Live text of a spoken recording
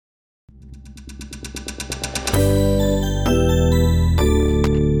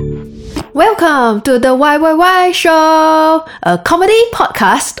Welcome to the YYY Show, a comedy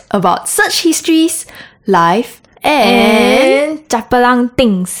podcast about search histories, life, and Chapalang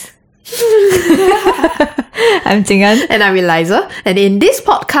things. I'm Jingan. And I'm Eliza. And in this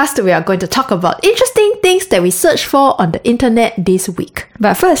podcast, we are going to talk about interesting things that we search for on the internet this week.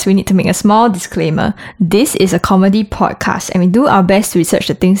 But first, we need to make a small disclaimer. This is a comedy podcast and we do our best to research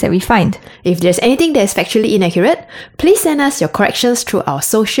the things that we find. If there's anything that is factually inaccurate, please send us your corrections through our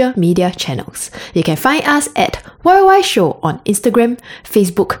social media channels. You can find us at YYY Show on Instagram,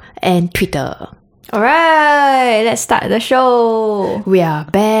 Facebook, and Twitter. Alright, let's start the show. We are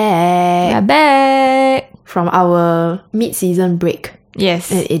back. We are back from our mid-season break. Yes.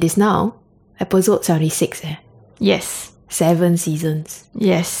 And it is now episode 76. Yes. 7 seasons.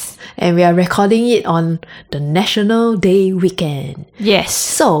 Yes. And we are recording it on the National Day weekend. Yes.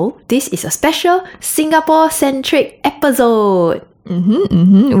 So, this is a special Singapore-centric episode. We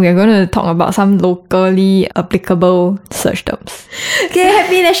are going to talk about some locally applicable search terms. Okay,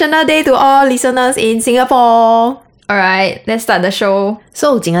 happy National Day to all listeners in Singapore. Alright, let's start the show.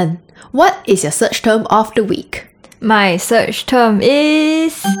 So, Jingan, what is your search term of the week? My search term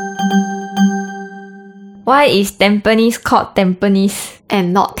is... Why is Tampines called Tampines?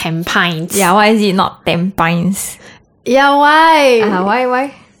 And not Tampines. Yeah, why is it not Tampines? Yeah, why?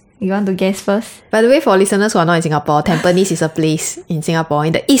 Why? You want to guess first? By the way, for listeners who are not in Singapore, Tampines is a place in Singapore,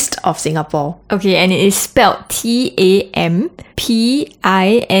 in the east of Singapore. Okay, and it is spelled Tampines.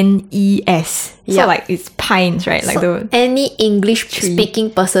 So Yep. like it's pines, right? Like So any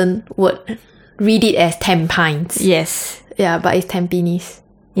English-speaking person would read it as Tampines. Yes. Yeah, but it's Tampines.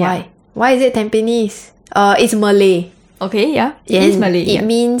 Yeah. Why? Why is it Tampines? It's Malay. Okay, yeah. It is Malay. It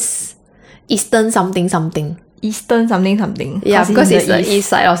means Eastern something something. Eastern something. Yeah, because it's the east. east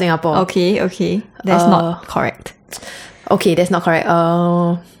side of Singapore. Okay. That's not correct. Okay, that's not correct.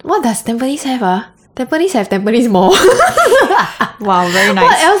 What does Tampines have? Tampines have Tampines Mall. Wow, very nice.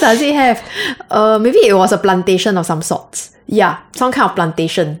 What else does it have? Maybe it was a plantation of some sorts. Yeah, some kind of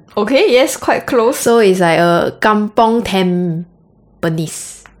plantation. Okay, yes, quite close. So it's like a Kampong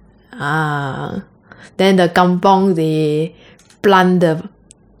Tampines. Then the Kampong, they plant the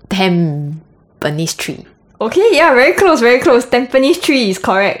Tampines tree. Okay, yeah, very close. Tampines tree is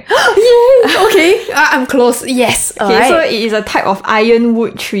correct. Yay! Okay, I'm close. Yes. Okay, Alright. so it is a type of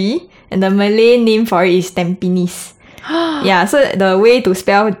ironwood tree, and the Malay name for it is Tampines. Yeah, so the way to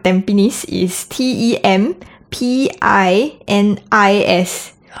spell Tampines is Tempines.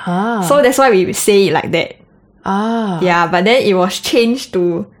 So that's why we say it like that. Yeah, but then it was changed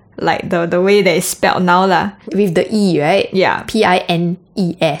to like the way that it's spelled now lah. With the E, right? Yeah. Pines.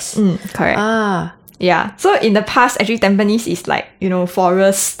 Correct. Yeah. So in the past, actually Tampines is like,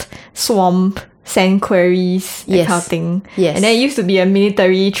 forest, swamp, sand quarries, that kind of thing. Yes. And then it used to be a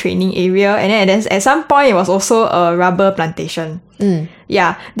military training area. And then at some point, it was also a rubber plantation.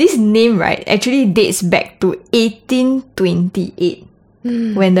 Yeah. This name, right, actually dates back to 1828.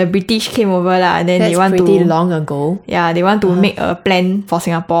 When the British came over lah, and then That's they want pretty to long ago. Yeah, they want to make a plan for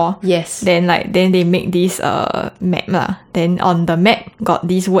Singapore. Yes. Then they make this map lah. Then on the map got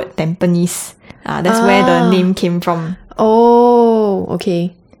this word Tampines. That's where the name came from. Oh,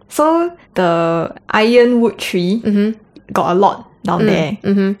 okay. So the ironwood tree got a lot down there,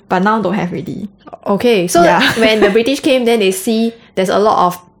 but now don't have already. Okay, so Yeah. when the British came, then they see there's a lot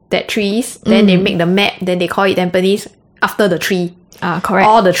of that trees. Then they make the map. Then they call it Tampines after the tree. Correct.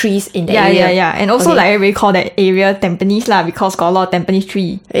 All the trees in the area. Yeah. And also like everybody call that area Tampines lah because got a lot of Tampines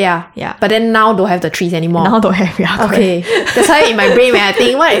tree. Yeah. But then now don't have the trees anymore. Now don't have. Yeah. Correct. Okay. That's why in my brain when I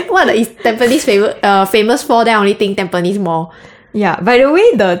think what is Tampines famous for, then I only think Tampines Mall. Yeah. By the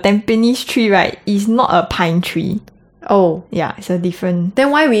way, the Tampines tree right is not a pine tree. Oh. Yeah, it's a different. Then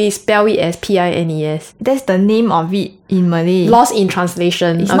why we spell it as Pines? That's the name of it in Malay. Lost in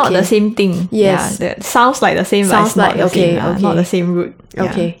translation. It's not the same thing. Yes. Yeah, that sounds like the same, but Sounds it's not like- the same. okay. Not the same root. Yeah,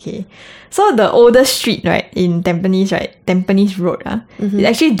 Okay. So the oldest street, right, in Tampines, right, Tampines Road, it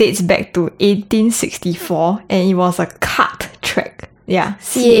actually dates back to 1864 and it was a cart track. Yeah.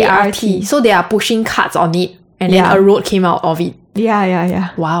 CART. So they are pushing carts on it and then Yeah. a road came out of it.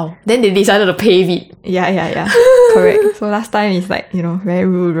 Yeah. Wow. Then they decided to pave it. Yeah. Correct. So last time it's like, very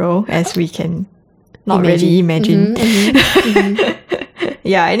rural as we can not really imagine.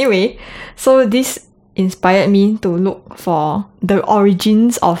 Yeah, anyway. So this inspired me to look for the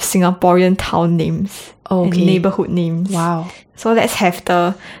origins of Singaporean town names and neighborhood names. Wow. So let's have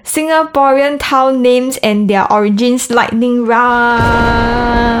the Singaporean town names and their origins lightning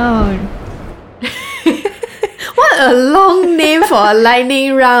round. a long name for a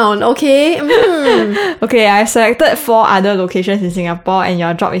lightning round. Okay. Okay, I selected 4 other locations in Singapore and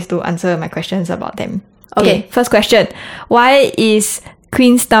your job is to answer my questions about them. Okay. First question. Why is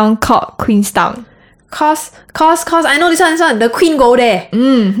Queenstown called Queenstown? Cause I know this one. The Queen go there.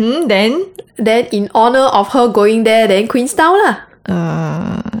 Then in honor of her going there, then Queenstown lah.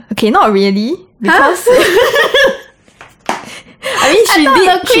 Okay, not really. Because I mean,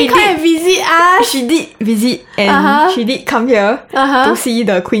 The Queen come and visit us. she did visit and she did come here to see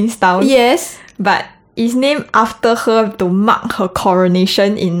the Queenstown. Yes. But it's named after her to mark her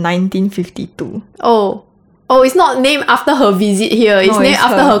coronation in 1952. Oh, it's not named after her visit here. It's named it's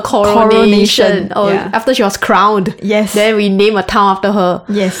after her her coronation. Oh, yeah. after she was crowned. Yes. Then we name a town after her.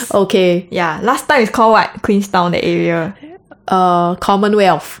 Yes. Okay. Yeah, last time it's called what? Queenstown, the area.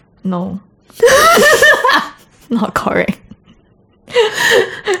 Commonwealth. No. Not correct.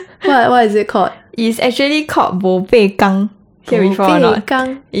 What is it called? It's actually called Bo Bei Gang. Hear before or not?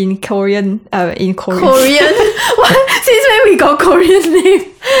 Gang. In Korean. In Korean. Korean? What? Since when we got Korean name?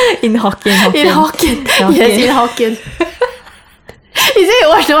 In Hokkien. In Hokkien. Yes, in Hokkien. Is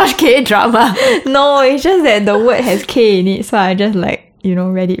it watch K-drama? No, it's just that the word has K in it, so I just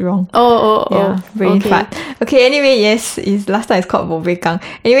read it wrong. Oh. Brain Okay. fart. Okay, anyway, yes, last time it's called Bo Bei Gang.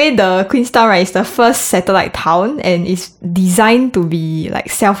 Anyway, the Queenstown, right, is the first satellite town and it's designed to be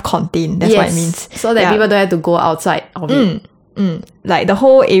self-contained. That's what it means. So that people don't have to go outside of it. Like the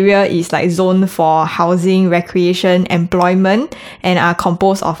whole area is zoned for housing, recreation, employment, and are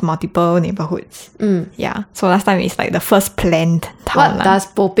composed of multiple neighborhoods. Yeah. So last time it's the first planned town. What does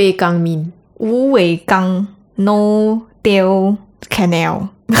Po Pei Gang mean? 无尾缸 no tail canal.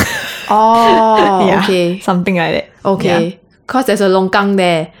 Oh, Yeah, okay. something like that. Okay. Because there's a longkang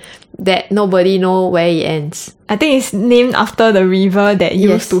there that nobody know where it ends. I think it's named after the river that Yes.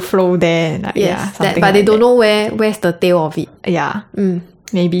 used to flow there. But they don't know where's the tail of it. Yeah,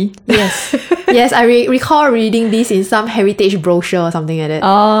 maybe. Yes. Yes, I recall reading this in some heritage brochure or something like that.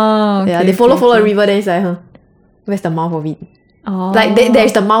 Oh, okay, Yeah, they follow okay. the river, then it's like, where's the mouth of it? Oh.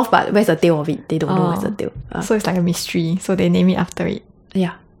 There's the mouth, but where's the tail of it? They don't know where's the tail. So it's like a mystery. So they name it after it.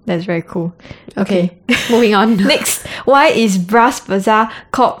 Yeah. That's very cool. Okay. Moving on. Next, why is Bras Bazaar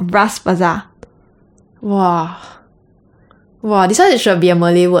called Bras Bazaar? Wow, this one should be a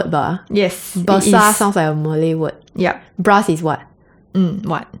Malay word, but Yes, it Basar is. sounds like a Malay word. Yep. Brass is what?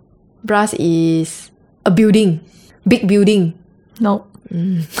 What? Brass is a building. Big building. No.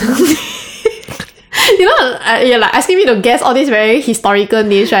 You know, you're asking me to guess all these very historical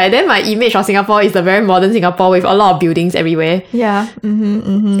names, right? Then my image of Singapore is the very modern Singapore with a lot of buildings everywhere. Yeah.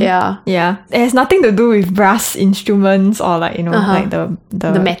 Yeah. Yeah. It has nothing to do with brass instruments or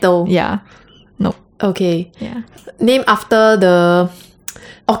the metal. Yeah. No. Okay. Yeah. Name after the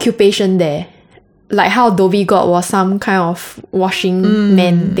occupation there. Like how Dhoby Ghaut was some kind of washing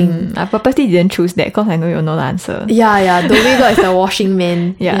man thing. I purposely didn't choose that because I know you'll know the answer. Yeah. Dhoby Ghaut is the washing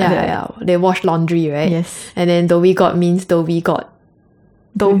man. Yeah. They wash laundry, right? Yes. And then Dhoby Ghaut means Dhoby Ghaut.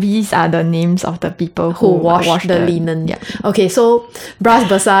 These are the names of the people Who wash the linen. Yeah. Okay, so Bras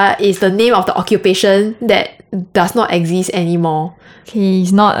Basar is the name of the occupation that does not exist anymore. Okay,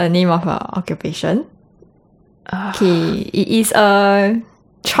 it's not a name of an occupation. Okay, it is a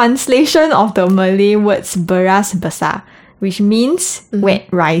translation of the Malay words beras besar, which means wet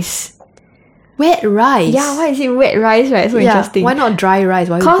rice. Wet rice? Yeah, why is it wet rice, right? So Yeah, interesting. why not dry rice?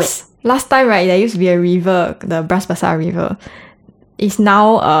 Why Because last time, right, there used to be a river, the Bras Basar River. It's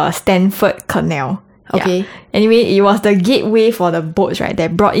now Stanford Canal. Yeah. Okay. Anyway, it was the gateway for the boats, right,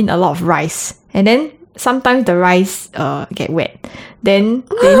 that brought in a lot of rice. And then sometimes the rice get wet. Then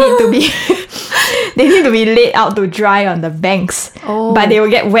they need to be they need to be laid out to dry on the banks. Oh. But they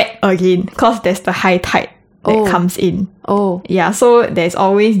will get wet again because there's the high tide that comes in. Oh. Yeah, so there's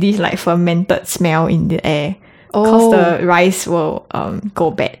always this fermented smell in the air. Because the rice will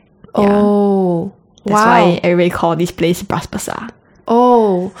go bad. Yeah. Oh. That's wow. why everybody call this place Bras Basar.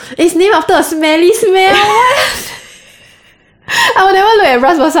 Oh. It's named after a smelly smell. I will never look at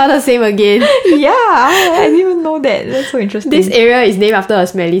Bras Basar the same again. Yeah, I didn't even know that. That's so interesting. This area is named after a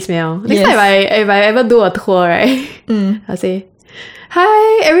smelly smell. Next Yes. time if I ever do a tour, right? I'll say,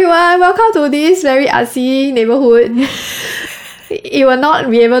 hi everyone, welcome to this very artsy neighborhood. You will not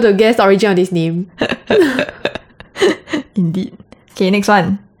be able to guess the origin of this name. Indeed. Okay, next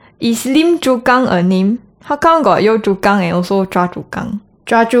one. Is Lim Chu Kang a name? How come got Yo Chu Kang and also Chua Chu Kang?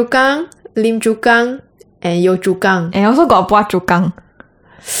 Chua Chu Kang, Lim Chu Kang, and Yo Chu Kang. And also got Bua Chu Kang.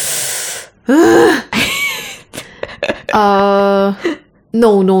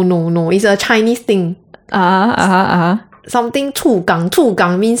 No. It's a Chinese thing. something 触港. 触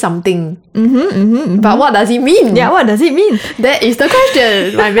港 means something. But what does it mean? Yeah, what does it mean? That is the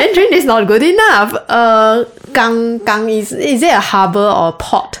question. My Mandarin is not good enough. Gang is it a harbor or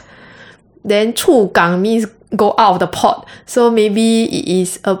port? Then 触港 means go out of the port. So maybe it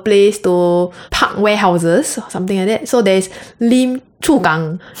is a place to park warehouses or something like that. So there's Lim 触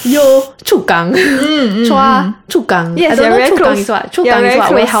港, Yo 触港, Chua 触港. Yes, I don't you're know very 触港 close. is what? 触 You're 港is very what?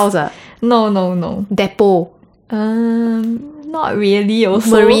 close. Warehouse, No. depot, Not really also.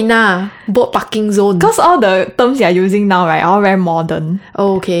 marina, boat parking zone. Because all the terms you're using now, right, are all very modern.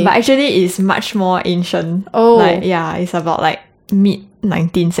 Okay. But actually it's much more ancient. Oh. Like, yeah, it's about like mid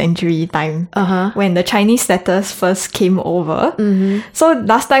 19th century time. When the Chinese settlers first came over. So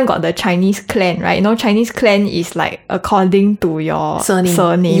last time got the Chinese clan, right? You know, Chinese clan is like according to your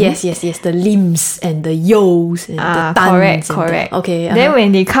surname. Yes. The Lims and the Yos and the Tans. Correct. Okay. Then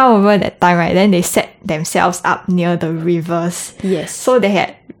when they come over that time, right, then they set themselves up near the rivers. Yes. So they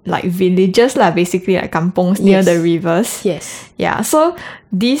had like villages lah, basically like kampongs near the rivers. Yes. Yeah, so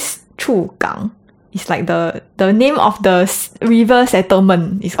this 触港 is like the name of the river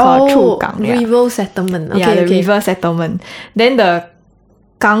settlement is called 触港. Yeah. River settlement. Okay, Yeah, the okay. river settlement. Then the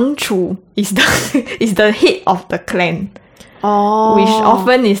港主 is the head of the clan, Oh. which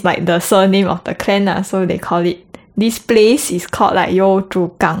often is like the surname of the clan lah. So they call it, this place is called like 幽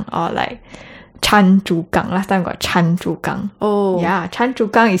竹港 or like 川竹港. Last time got 川竹港. Oh. Yeah, 川竹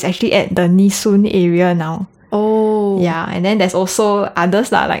港is actually at the Nee-Soon area now. Oh. Yeah, and then there's also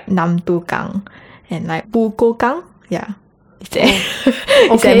others like Nam Tu Kang and like Buko Kang. Yeah, it's at,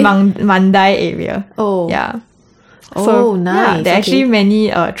 it's at Okay. Mandai area. Oh. Yeah. Oh, nice. Yeah, there are actually Okay. many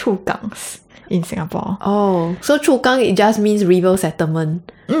触港s in Singapore. Oh. So 触港, it just means river settlement.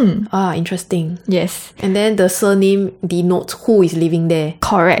 Ah, interesting. Yes, And then the surname denotes who is living there.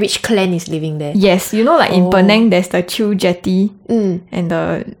 correct. Which clan is living there. Yes, you know, like in Penang, there's the Chew Jetty and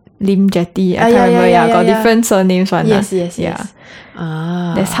the Lim Jetty. I can't remember. Yeah, got yeah. different surnames one. Yes. Yeah,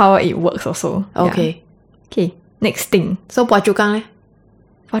 Ah. that's how it works also. Yeah. Okay. Okay, next thing. So Phua Chu Kang,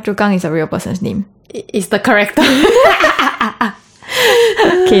 Phua Chu Kang is a real person's name. is the character.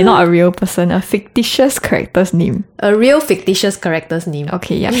 Okay, not a real person, a fictitious character's name. A real fictitious character's name.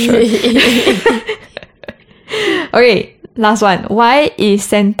 Okay, yeah, sure. Okay, last one. Why is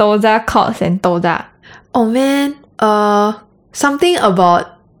Sentosa called Sentosa? Oh man, something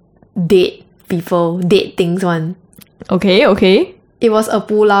about date people, date things one. Okay. It was a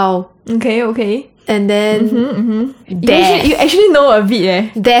pulau, Okay. and then death, You actually know a bit eh.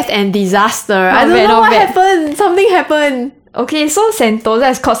 death and disaster. I don't bad, know not what bad. happened. Something happened. Okay, so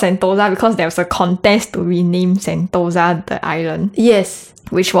Sentosa is called Sentosa because there was a contest to rename Sentosa the island, Yes,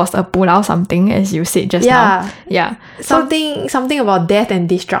 which was a pulau something, as you said just Yeah. now. Yeah. something about death and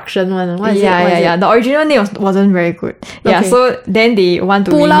destruction one. What is it? What is Yeah. it? The original name wasn't very good. Yeah, Okay. so then they want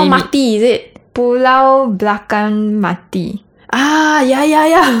to Pulau rename it. Mati, is it? Pulau Belakang Mati. Ah, yeah.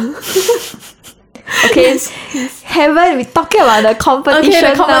 Okay, haven't we talking about the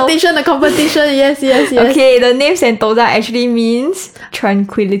competition Okay, the competition. Yes. now? Okay, the name Sentosa actually means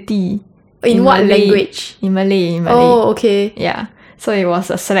tranquility. In what Malay. language? In Malay. Oh, okay. Yeah. So it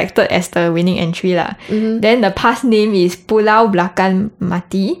was selected as the winning entry lah. Mm-hmm. Then the past name is Pulau Belakang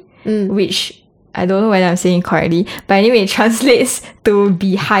Mati, which I don't know whether I'm saying it correctly, but anyway, it translates to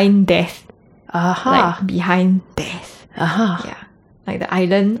behind death. Aha. Like behind death. Aha. Yeah. Like the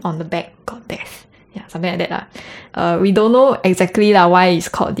island on the back got death. Yeah, something like that lah. We don't know exactly lah why it's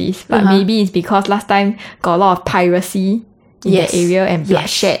called this, but maybe it's because last time got a lot of piracy in Yes. that area and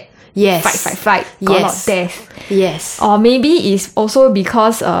bloodshed. Yes. Fight. Got a lot of Yes. death. Yes. Or maybe it's also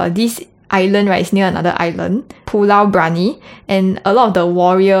because this island, right, is near another island, Pulau Brani, and a lot of the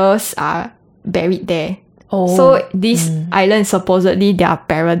warriors are buried there. Oh. So this island is supposedly their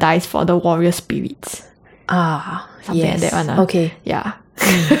paradise for the warrior spirits. Ah. Something yes. like that one. Okay. Yeah.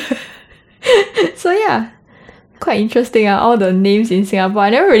 So yeah, quite interesting. All the names in Singapore. I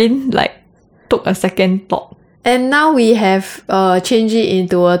never really took a second thought. And now we have changed it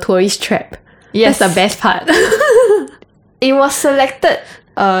into a tourist trap. Yes. That's the best part. It was selected.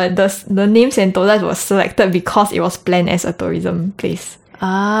 The name Sentosa was selected because it was planned as a tourism place.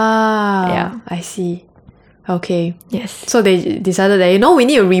 Ah. Yeah. I see. Okay. Yes. So they decided that, we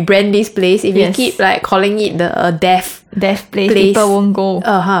need to rebrand this place. If Yes. we keep calling it the death. Death place, Place. people won't go.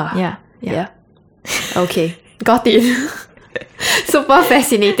 Yeah. Yeah. Okay. Got it. Super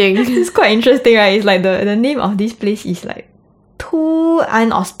fascinating. It's quite interesting, right? It's like the name of this place is too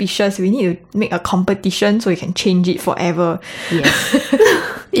unauspicious. We need to make a competition so we can change it forever. Yes.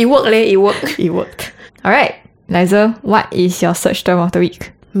 It worked, It worked. It worked. Alright, Liza, what is your search term of the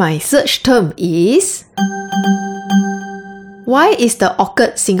week? My search term is Why is the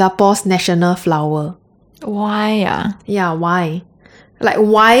orchid Singapore's national flower? Why? Yeah, why? Like,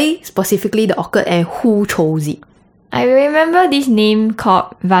 why specifically the orchid and who chose it? I remember this name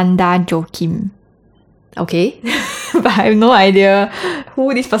called Vanda Joachim. Okay. But I have no idea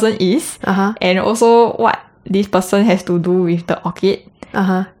who this person is. Uh-huh. And also what this person has to do with the orchid.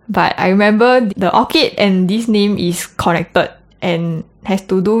 Uh-huh. But I remember the orchid and this name is connected and has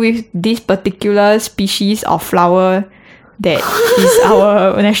to do with this particular species of flower that is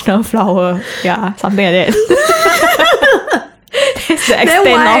our national flower. Yeah, something like that. That's the extent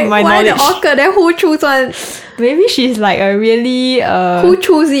of my why knowledge. the orchid? Then who choose one? Maybe she's like a really Who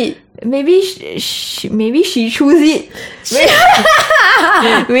choose it? maybe she choose it.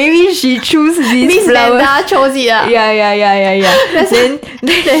 Maybe she choose this Miss flower. Vanda chose it. Yeah. then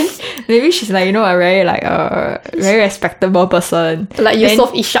maybe she's like, you know, a very like very respectable person. Like Then-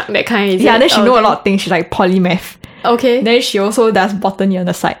 Yusof Ishak, that kind. Is Yeah, it? then she know a Okay. lot of things. She's like polymath. Okay. Then she also does botany on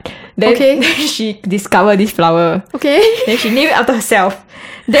the side. Then, Okay. then she discovered this flower. Okay. Then she named it after herself.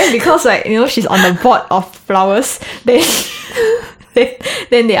 Then because like, you know, she's on the board of flowers, then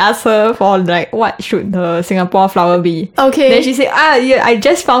then they asked her for like what should the Singapore flower be. Okay. Then she said, yeah, I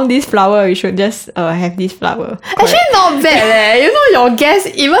just found this flower. You should just have this flower. Actually, not bad leh. You know, your guess,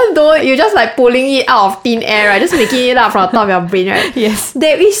 even though you're just like pulling it out of thin air, right? Just making it up from the top of your brain, right? Yes.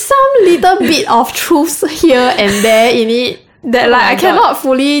 There is some little bit of truth here and there in it that like my I cannot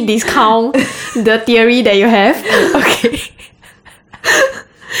fully discount the theory that you have. Okay.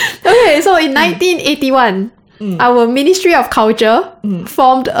 Okay, so in 1981, our Ministry of Culture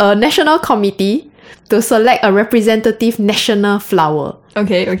formed a national committee to select a representative national flower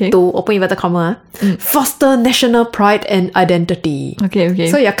Okay. to open inverted comma, foster national pride and identity. Okay.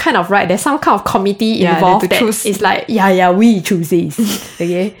 So you're kind of right. There's some kind of committee Yeah, they involved have to that choose. is like, we choose this.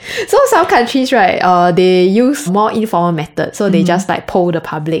 Okay. So some countries, right, they use more informal methods. So they just like poll the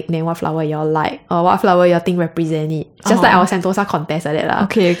public, name what flower y'all like, or what flower y'all think represent it. Just like our Sentosa contest like that lah.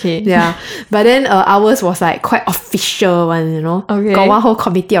 Okay. Yeah. But then ours was like quite official one, you know. Okay. Got one whole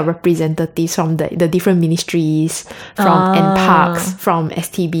committee of representatives from the different ministries, from NParks, from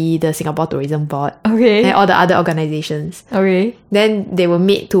STB, the Singapore Tourism Board, Okay. and all the other organizations. Okay. Then they were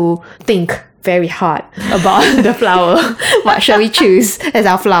made to think very hard about the flower. What shall we choose as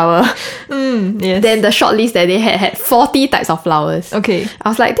our flower? Yes. Then the shortlist that they had 40 types of flowers. Okay. I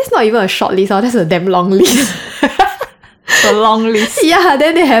was like, that's not even a short list, that's a damn long list. A long list. Yeah,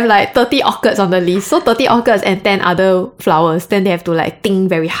 then they have like 30 orchids on the list. So 30 orchids and 10 other flowers. Then they have to like think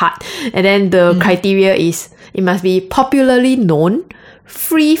very hard. And then the criteria is it must be popularly known,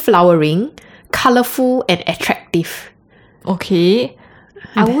 free flowering, colorful and attractive. Okay.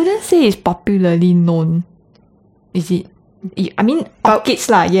 I wouldn't say it's popularly known. Is it? I mean, orchids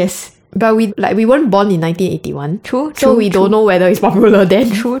lah, yes. But we weren't born in 1981. True, So we don't know whether it's popular then.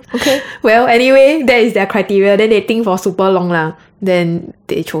 True. Okay. Well, anyway, that is their criteria. Then they think for super long lah. Then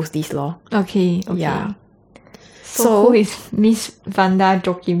they chose this law. Okay. Yeah. So who is Miss Vanda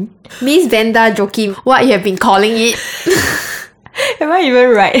Joachim? Miss Vanda Joachim, what you have been calling it? Am I even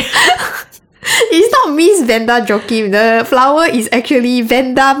right? It's not Miss Vanda Joachim. The flower is actually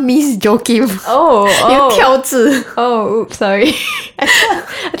Vanda Miss Joachim. Oh. 跳字. Oh, oops, sorry.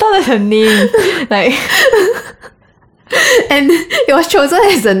 I thought that's her name. Like, And it was chosen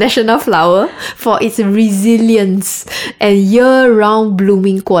as the national flower for its resilience and year-round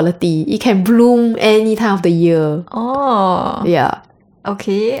blooming quality. It can bloom any time of the year. oh. Yeah.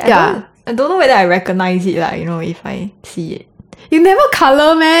 Okay. Yeah. I don't know whether I recognize it, like, you know, if I see it. You never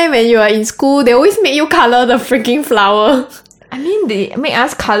colour, man. When you are in school, they always make you colour the freaking flower. I mean, they make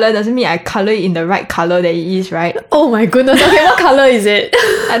us colour doesn't mean I colour it in the right colour that it is, right? Oh my goodness. Okay, what colour is it?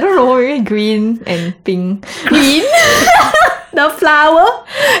 I don't know, maybe green and pink. Green. The flower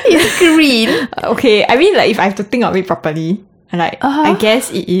is green. Okay, I mean, like, if I have to think of it properly, like, I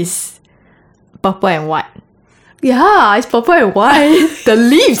guess it is purple and white. Yeah, it's purple and white. The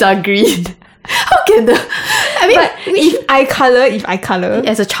leaves are green. How can the... I mean, But if I colour,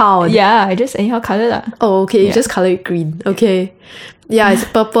 as a child. yeah, I just anyhow colour lah. Oh, okay. You Yeah. just colour it green. Okay. Yeah, it's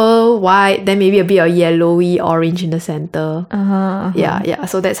purple, white, then maybe a bit of yellowy, orange in the center. Yeah.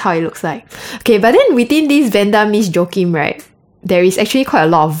 So that's how it looks like. Okay, but then within this Vanda Miss Joachim, right, there is actually quite a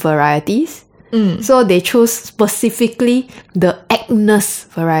lot of varieties. So they chose specifically the Agnes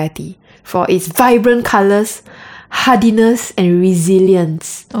variety for its vibrant colours, hardiness and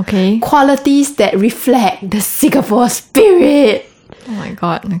resilience. Okay. Qualities that reflect the Singapore spirit. Oh my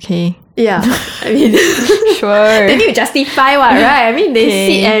god, okay. Yeah, I mean... Sure. They need to justify what, right? I mean, they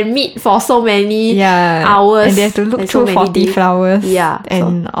sit and meet for so many hours. And they have to look and so through many 40 days. flowers. Yeah,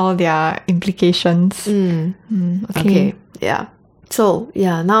 And all their implications. Okay. Okay. Yeah. So,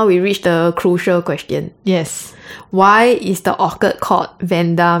 yeah, now we reach the crucial question. Yes. Why is the orchid called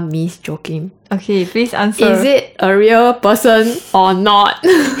Vanda Miss Joachim? Okay, please answer. Is it a real person or not?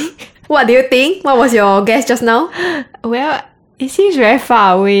 What do you think? What was your guess just now? Well, it seems very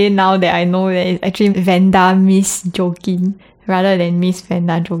far away now that I know that it's actually Vanda Miss Joachim rather than Miss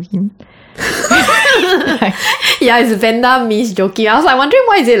Vanda Joachim. Yeah, it's Vanda Miss Joachim. I was like wondering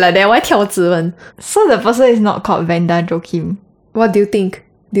why is it like that? Why 跳字one? So the person is not called Vanda Joachim. What do you think?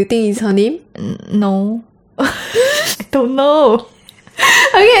 Do you think it's her name? No. I don't know.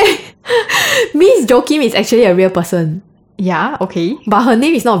 Okay. Miss Joachim is actually a real person. Yeah, okay. But her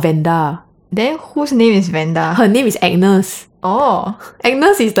name is not Vanda. Then whose name is Vanda? Her name is Agnes. Oh.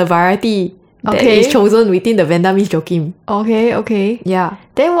 Agnes is the variety that Okay. is chosen within the Vanda Miss Joachim. Okay, okay. Yeah.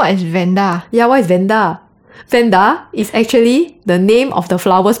 Then what is Vanda? Yeah, what is Vanda? Vanda is actually the name of the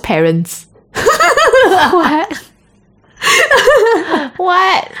flower's parents. What?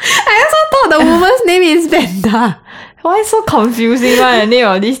 What? I also thought the woman's name is Vanda. Why so confusing one the name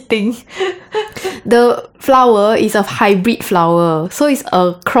of this thing? The flower is a hybrid flower. So it's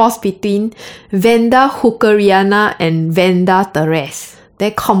a cross between Vanda hookeriana and Vanda teres. They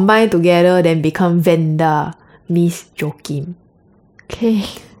combine together then become Vanda Miss Joachim. Okay,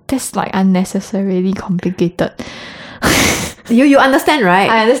 that's like unnecessarily complicated. You understand, right?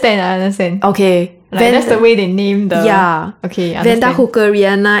 I understand. Okay. Like, that's the way they name the... Yeah. Okay, I Vanda understand.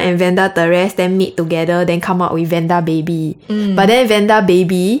 hookeriana and Vanda teres then meet together, then come out with Vanda baby. Mm. But then Vanda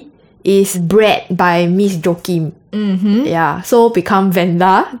baby is bred by Miss Joachim. Mm-hmm. Yeah, so become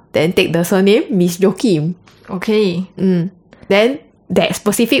Vanda, then take the surname Miss Joachim. Okay. Then that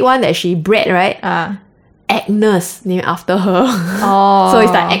specific one that she bred, right? Agnes, named after her. Oh. So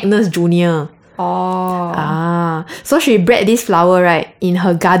it's like Agnes Junior. Oh. So she bred this flower, right, in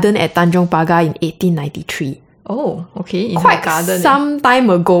her garden at Tanjong Pagar in 1893. Oh, okay. In Quite her garden. some time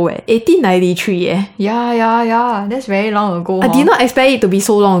ago, 1893. Yeah. That's very long ago. I did not expect it to be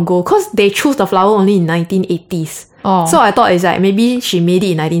so long ago because they chose the flower only in 1980s. Oh. So I thought it's like maybe she made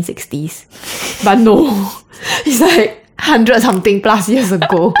it in 1960s. But no. It's like 100 something plus years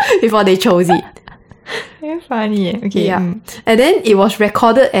ago before they chose it. Very funny. Okay. Yeah. And then it was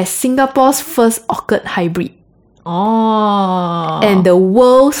recorded as Singapore's first orchid hybrid Oh. and the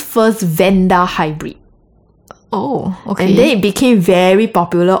world's first Vanda hybrid. Oh, okay. And then it became very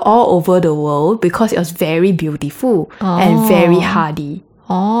popular all over the world because it was very beautiful and very hardy.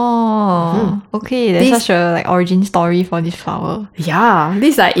 Oh, okay. There's This- such a like origin story for this flower. Yeah,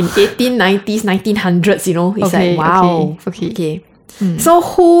 this is like in 1890s, 1900s, you know. It's Okay, like, wow. okay. So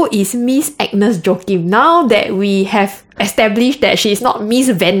who is Miss Agnes Joachim? Now that we have established that she is not Miss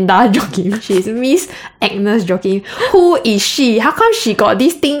Vanda Joachim, she is Miss Agnes Joachim. Who is she? How come she got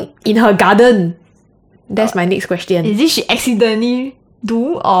this thing in her garden? That's my next question. Is it she accidentally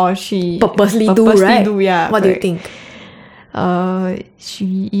do or she Purposely do, right? Yeah. What do you correct. think?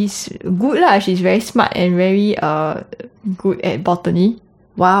 She is good lah. She's very smart and very good at botany.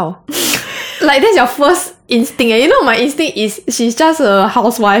 Wow. Like that's your first instinct. You know my instinct is she's just a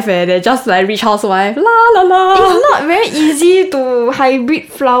housewife they're just like rich housewife. La la la. It's not very easy to hybrid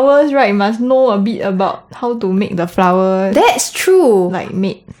flowers, right? You must know a bit about how to make the flower That's true. like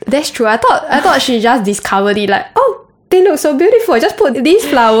made. That's true. I thought she just discovered it like, oh, they look so beautiful. Just put this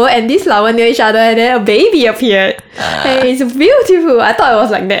flower and this flower near each other and then a baby appeared. And it's beautiful. I thought it was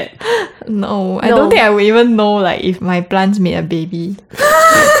like that. No, I No. don't think I would even know like if my plants made a baby.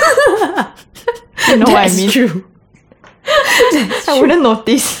 You know what I That's mean? true. I wouldn't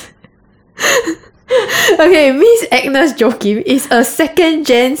notice. Okay, Miss Agnes Joachim is a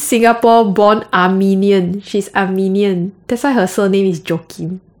second-gen Singapore-born Armenian. She's Armenian. That's why her surname is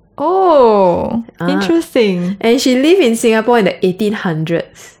Joachim. Oh, interesting. And she lived in Singapore in the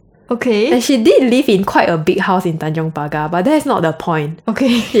 1800s. Okay. And she did live in quite a big house in Tanjong Pagar, but that's not the point.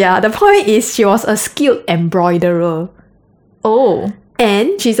 Okay. Yeah, the point is she was a skilled embroiderer. Oh.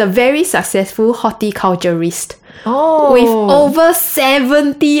 And she's a very successful horticulturist Oh. with over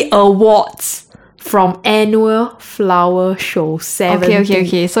 70 awards from annual flower shows. 70.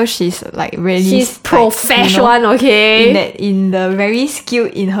 Okay. So she's like really She's like, professional, you know, okay? in the very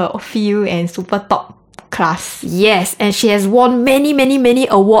skilled in her field and super top class. Yes, and she has won many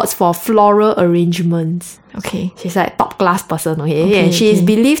awards for floral arrangements. Okay. She's like top class person, okay? Okay, And she is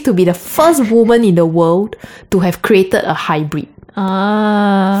okay. believed to be the first woman in the world to have created a hybrid.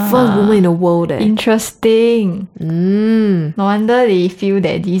 First woman in the world. Interesting. No wonder they feel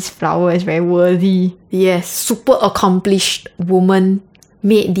that this flower is very worthy. Yes, super accomplished woman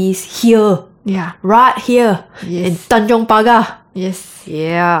made this here. Yeah. Right here. Yes. In Tanjong Pagar. Yes.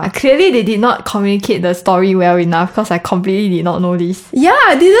 Yeah. Clearly, they did not communicate the story well enough because I completely did not know this. Yeah,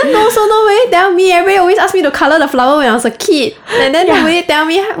 I didn't know, so nobody tell me. Everybody always asked me to colour the flower when I was a kid. And then nobody tell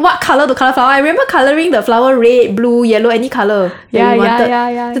me what colour to colour flower. I remember colouring the flower red, blue, yellow, any colour that Yeah, we yeah, wanted.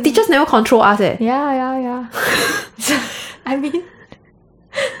 yeah. The teachers never control us. Yeah. I mean,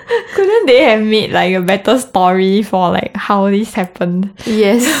 couldn't they have made like a better story for like how this happened?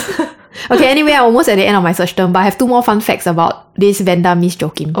 Yes. Okay, anyway, I'm almost at the end of my search term, but I have 2 more fun facts about this Vanda Miss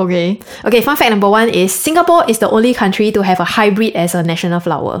Joachim. Okay. Okay, fun fact number 1 is Singapore is the only country to have a hybrid as a national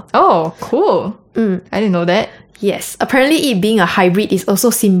flower. Oh, cool. I didn't know that. Yes, apparently it being a hybrid is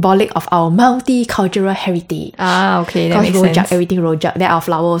also symbolic of our multicultural heritage. Ah, okay, that Because makes rojak, sense. everything rojak. Then our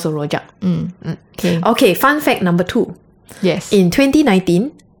flower also rojak. Okay. Okay, fun fact number 2. Yes. In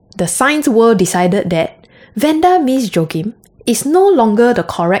 2019, the science world decided that Vanda Miss Joachim is no longer the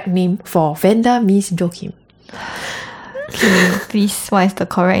correct name for Vanda Miss Joachim. Please, what is the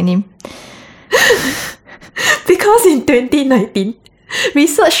correct name? Because in 2019,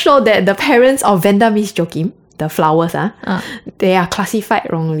 research showed that the parents of Vanda Miss Joachim, the flowers, they are classified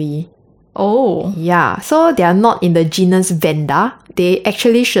wrongly. Oh. Yeah, so they are not in the genus Vanda. They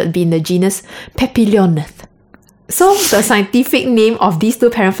actually should be in the genus Papilionath. So the scientific name of these 2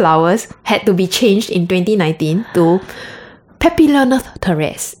 parent flowers had to be changed in 2019 to Papilionath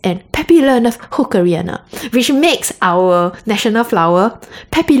terres and Papilionath hookeriana, which makes our national flower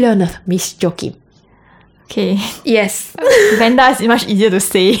Papilionath Miss Joachim. Okay. Yes. Vanda is much easier to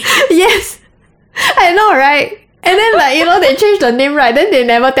say. Yes. I know, right? And then they changed the name, right? Then they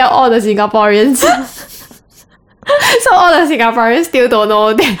never tell all the Singaporeans. So all the Singaporeans still don't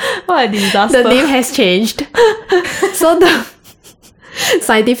know that What a disaster. the name has changed. So the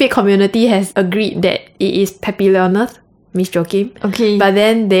scientific community has agreed that it is Papilionath Miss Joachim. Okay. But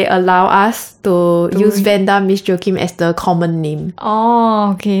then they allow us to use Vanda Miss Joachim as the common name.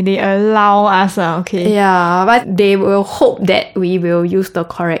 Oh, okay. They allow us. Okay. Yeah, but they will hope that we will use the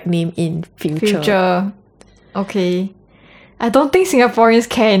correct name in future. Okay. I don't think Singaporeans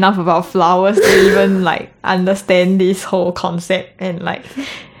care enough about flowers to even like understand this whole concept and like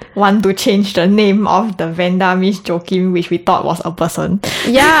want to change the name of the Vanda Miss Joachim, which we thought was a person.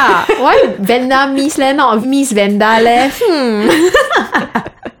 Yeah, why Vanda Miss leh, not Miss Vanda leh?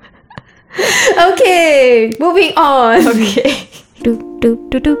 Okay, moving on. Okay. Doop, doop,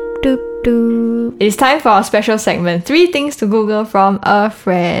 doop, doop, doop, doop. It's time for our special segment, 3 things to Google from a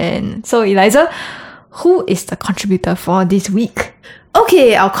friend. So Eliza, who is the contributor for this week?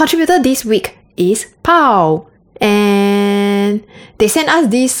 Okay, our contributor this week is Pao. And they sent us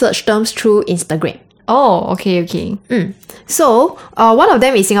these search terms through Instagram. Oh, okay. So, one of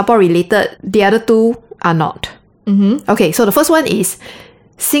them is Singapore related. The other 2 are not. Okay, so the first one is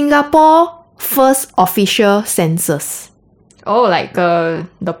Singapore first official census. Oh, like the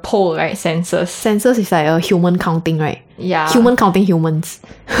poll, right? Census. Census is like a human counting, right? Yeah. Human counting humans.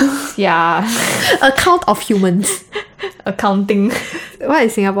 Yeah. A count of humans. Accounting. What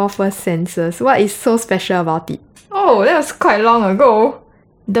is Singapore first census? What is so special about it? Oh, that was quite long ago.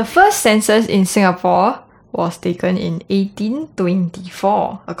 The first census in Singapore was taken in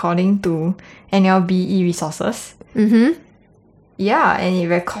 1824, according to NLBE resources. Yeah, and it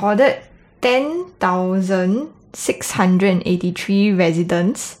recorded 10,683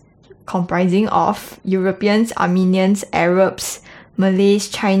 residents, comprising of Europeans, Armenians, Arabs, Malays,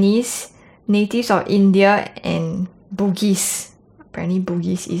 Chinese, natives of India, and Bugis. Apparently,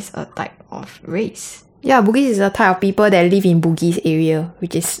 Bugis is a type of race. Yeah, Bugis is a type of people that live in Bugis area,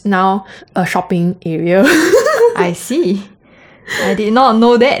 which is now a shopping area. I see. I did not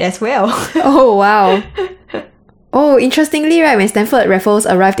know that as well. Oh, wow. Oh, interestingly, right, when Stanford Raffles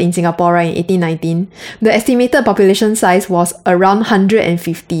arrived in Singapore, right, in 1819, the estimated population size was around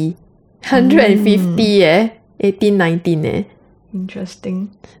 150. 150, 1819, Interesting.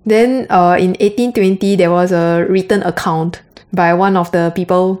 Then, in 1820, there was a written account by one of the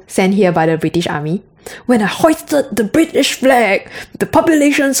people sent here by the British Army. When I hoisted the British flag, the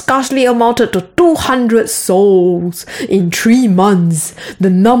population scarcely amounted to 200 souls. In 3 months, the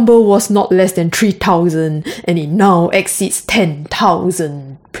number was not less than 3,000, and it now exceeds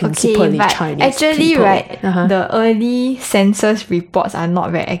 10,000, principally but Chinese actually, people. right, the early census reports are not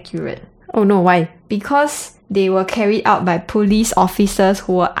very accurate Oh no, why? because they were carried out by police officers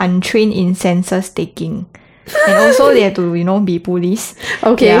who were untrained in census taking. And also they have to, be police.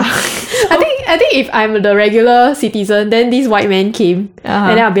 Okay. Yeah. I think if I'm the regular citizen, then this white man came,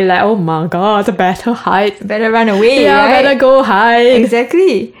 and then I'll be like, oh my god, better hide. Better run away, Yeah, right? better go hide.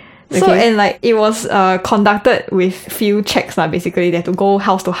 Exactly. So, Okay. and like it was conducted with few checks lah. Basically, they had to go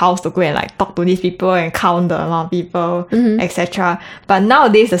house to house to go and like talk to these people and count the amount of people, etc. But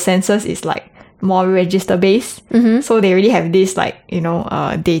nowadays the census is like more register based. So they already have this like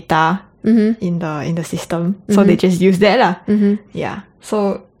data in the system. So they just use that lah. Yeah.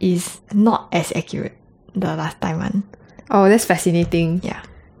 So it's not as accurate the last time one. Oh, that's fascinating. Yeah.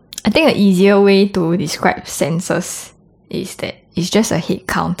 I think an easier way to describe census is that it's just a head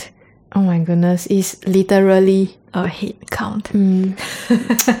count. Oh my goodness, it's literally. A head count.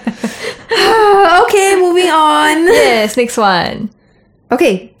 Okay, moving on. Yes, next one.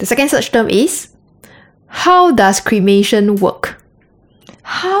 Okay, the second search term is, how does cremation work?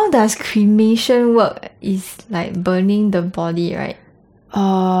 How does cremation work? Is like burning the body, right?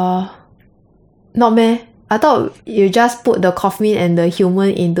 Not meh. I thought you just put the coffin and the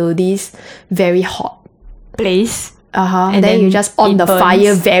human into this very hot. Place. And then you just on it the burns.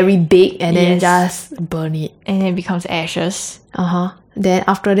 fire very big and then Yes. just burn it. And then it becomes ashes. Then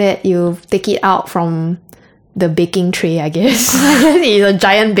after that you take it out from the baking tray, I guess. I guess it's a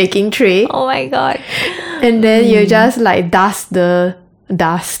giant baking tray. Oh my god. And then you just like dust the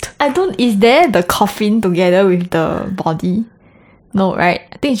dust. Is there the coffin together with the body? No, right?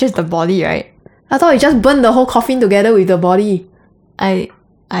 I think it's just the body, right? I thought you just burn the whole coffin together with the body. I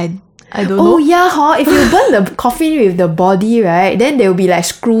don't Oh know. yeah, if you burn the coffin with the body, right, then there will be like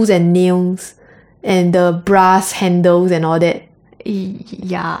screws and nails and the brass handles and all that.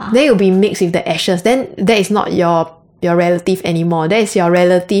 Yeah. Then it will be mixed with the ashes. Then that is not your relative anymore. That is your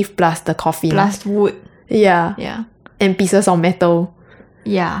relative plus the coffin. Plus wood. Yeah. Yeah. And pieces of metal.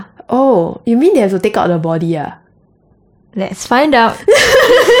 Yeah. Oh, you mean they have to take out the body? Let's find out.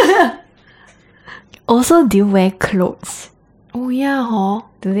 Also, do you wear clothes? Oh yeah, huh?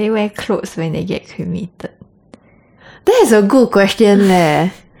 Do they wear clothes when they get cremated? That is a good question leh.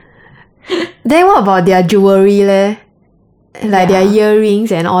 Then what about their jewelry leh? Like their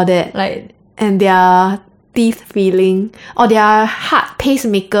earrings and all that. Like, And their teeth filling. Or their heart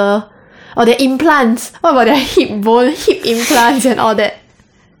pacemaker. Or their implants. What about their hip implants and all that?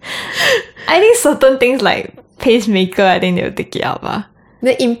 I think certain things like pacemaker, I think they'll take it out.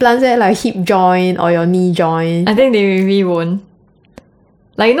 The implants at like hip joint or your knee joint. I think they maybe won't.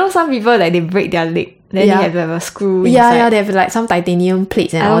 Like, some people like they break their leg, then Yeah. they have to have a screw Yeah, inside. yeah, they have like some titanium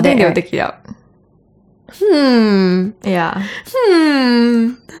plates and I all don't that. think they'll right? take it out. Hmm. Yeah.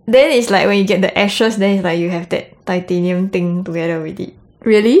 Hmm. Then it's like when you get the ashes, then it's like you have that titanium thing together with it.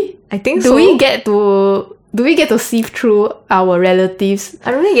 Really? I think Do so. we get to sieve through our relatives?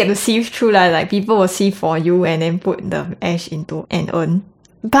 I don't think you get to sieve through like people will sieve for you and then put the ash into an urn.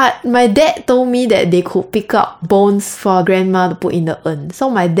 But my dad told me that they could pick up bones for grandma to put in the urn. So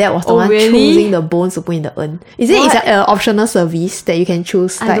my dad was the Oh, one really? choosing the bones to put in the urn. Is it What? an optional service that you can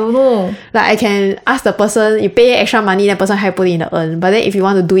choose? I don't know. Like I can ask the person, you pay extra money, the person have to put it in the urn. But then if you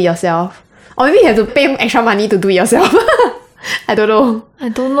want to do it yourself, or maybe you have to pay extra money to do it yourself. I don't know. I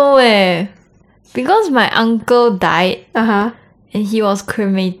don't know because my uncle died Uh-huh. and he was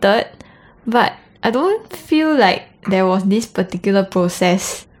cremated, but I don't feel like there was this particular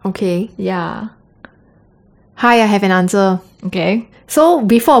process. Okay. Yeah. Hi, I have an answer. Okay. So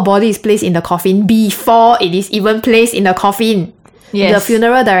before a body is placed in the coffin, before it is even placed in the coffin, Yes. the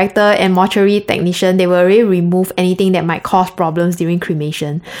funeral director and mortuary technician, they will already remove anything that might cause problems during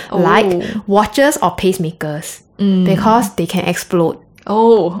cremation, like watches or pacemakers, because they can explode.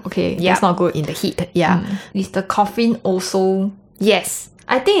 Oh, okay. That's not good. In the heat. Yeah. Is the coffin also... Yes.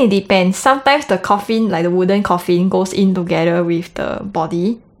 I think it depends. Sometimes the coffin, like the wooden coffin, goes in together with the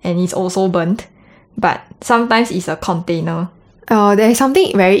body and it's also burnt. But sometimes it's a container. There is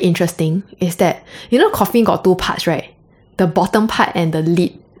something very interesting, is that, coffin got two parts, right? The bottom part and the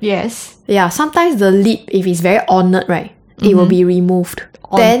lid. Yes. Yeah, sometimes the lid, if it's very ornate, right, it will be removed.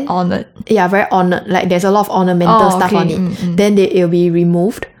 Then Honored. yeah, very ornate. Like there's a lot of ornamental stuff okay. on it. Then it'll be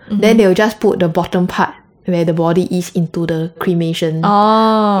removed. Then they'll just put the bottom part where the body is into the cremation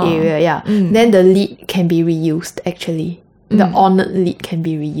area. Yeah. Then the lid can be reused. Actually, the ornate lid can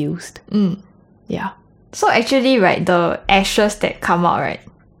be reused. Yeah. So actually, right, the ashes that come out, right,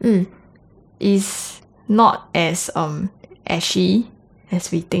 is not as ashy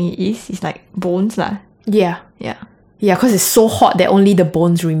as we think it is. It's like bones lah. Yeah. Yeah. Yeah, because it's so hot that only the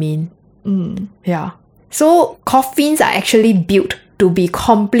bones remain. Yeah. So coffins are actually built to be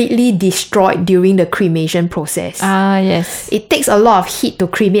completely destroyed during the cremation process. Ah, yes. It takes a lot of heat to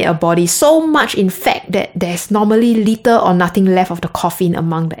cremate a body, so much in fact that there's normally little or nothing left of the coffin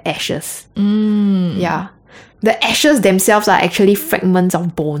among the ashes. Yeah. The ashes themselves are actually fragments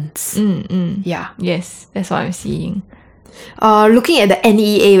of bones. Yeah. Yes, that's what I'm seeing. Looking at the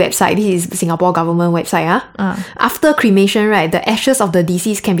NEA website, this is Singapore government website. After cremation, right, the ashes of the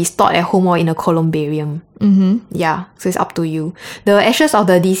deceased can be stored at home or in a columbarium. Yeah, so it's up to you. The ashes of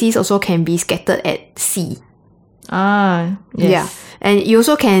the deceased also can be scattered at sea. Yes. Yeah, and you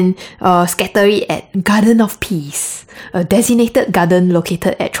also can scatter it at Garden of Peace, a designated garden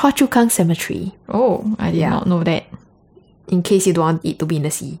located at Choa Chu Kang Cemetery. Oh, I did not know that. In case you don't want it to be in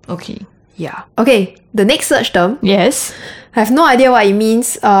the sea. Okay. Yeah. Okay, the next search term. Yes. I have no idea what it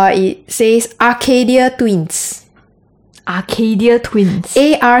means. It says Arcadia twins. Arcadia twins.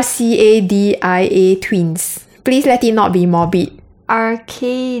 Arcadia twins. Please let it not be morbid.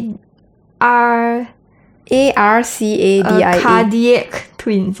 Arcadia Arcadia.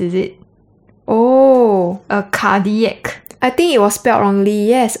 twins, is it? Oh. A cardiac. I think it was spelled wrongly.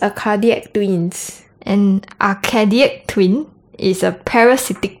 Yes, Arcadiac twins. An arcadiac twin is a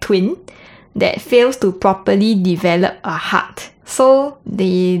parasitic twin that fails to properly develop a heart. So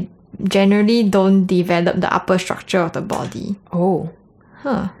they generally don't develop the upper structure of the body. Oh.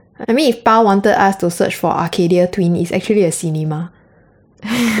 Huh. I mean, if Pa wanted us to search for Arcadia twin, it's actually a cinema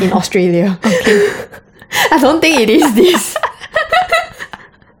in Australia. Okay. I don't think it is this.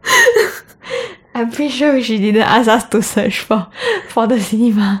 I'm pretty sure she didn't ask us to search for the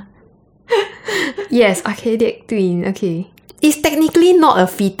cinema. Yes, Arcadiac twin. Okay. It's technically not a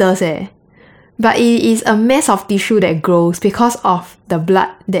fetus but it is a mass of tissue that grows because of the blood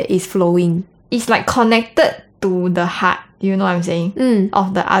that is flowing. It's like connected to the heart, you know what I'm saying?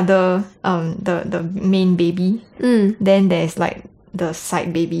 Of the other, the main baby. Then there's like the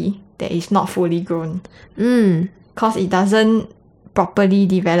side baby that is not fully grown. Because it doesn't properly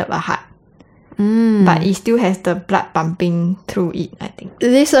develop a heart. But it still has the blood pumping through it, I think.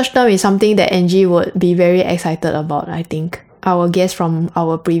 This search term is something that Angie would be very excited about, I think. Our guest from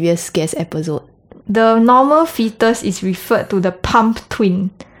our previous guest episode. The normal fetus is referred to the pump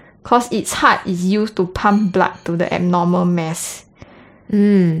twin because its heart is used to pump blood to the abnormal mass.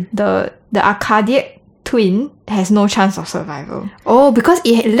 The arcadiac twin has no chance of survival. Oh, because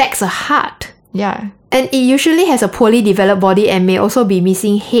it lacks a heart. Yeah. And it usually has a poorly developed body and may also be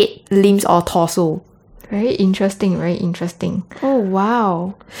missing head, limbs or torso. Very interesting, very interesting. Oh,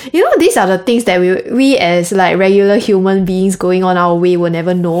 wow. You know, these are the things that we as like regular human beings going on our way will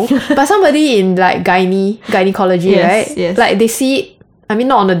never know. But somebody in like gynecology, Yes, right? yes. Like they see it, I mean,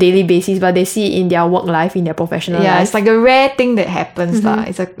 not on a daily basis, but they see it in their work life, in their professional life. Yeah, it's like a rare thing that happens.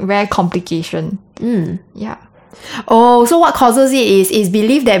 It's a rare complication. Yeah. Oh, so what causes it is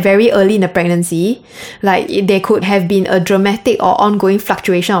believed that very early in the pregnancy, like there could have been a dramatic or ongoing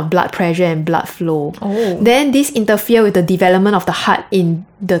fluctuation of blood pressure and blood flow. Oh. Then this interfere with the development of the heart in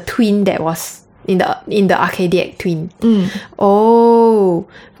the twin that was in the arcadiac twin. Oh,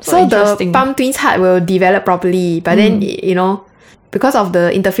 so the pump twin's heart will develop properly, but then you know, because of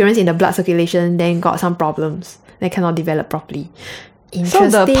the interference in the blood circulation, then got some problems. They cannot develop properly. So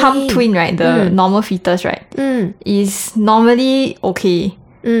the pump twin, right, the normal fetus, right, is normally okay,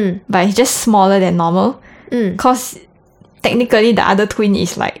 but it's just smaller than normal. Because technically the other twin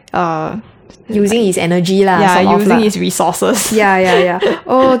is like using his energy lah. Yeah, using his resources. Yeah.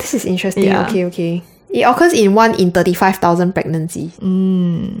 Oh, this is interesting. Yeah. Okay. It occurs in 1 in 35,000 pregnancies.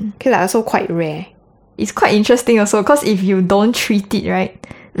 Okay, like also quite rare. It's quite interesting also because if you don't treat it right,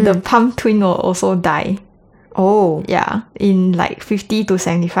 the pump twin will also die. Oh. Yeah, in like 50 to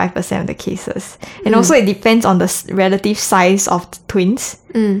 75% of the cases. And also it depends on the relative size of the twins.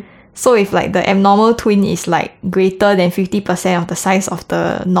 So if like the abnormal twin is like greater than 50% of the size of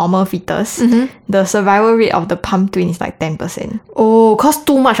the normal fetus, the survival rate of the pump twin is like 10%. Oh, because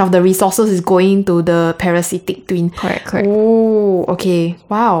too much of the resources is going to the parasitic twin. Correct. Oh, okay.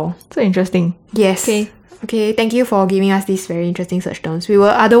 Wow. So interesting. Yes. Okay, thank you for giving us these very interesting search terms. We will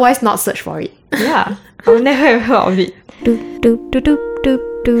otherwise not search for it. Yeah, I would never have heard of it.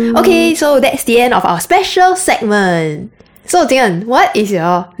 Okay, so that's the end of our special segment. So, Jian, what is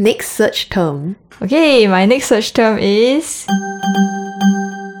your next search term? Okay, my next search term is...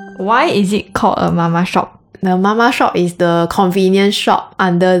 Why is it called a mama shop? The mama shop is the convenience shop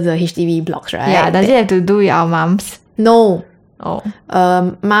under the HDB blocks, right? Yeah, does it have to do with our moms? No. Oh.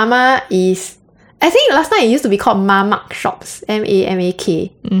 Mama is... I think last time it used to be called Mamak shops.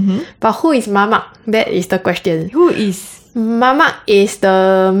 M-A-M-A-K. But who is Mamak? That is the question. Who is? Mamak is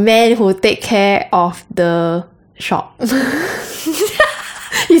the man who take care of the shop.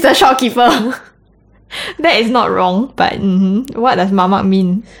 He's the shopkeeper. That is not wrong, but what does mamak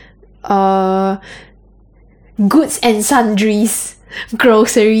mean? Goods and sundries.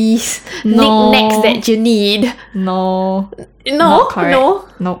 Groceries. Knickknacks that you need. No. No? Not correct. No?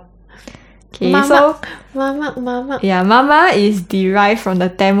 Nope. Okay, Mamak. so Mamak. Yeah, mama is derived from the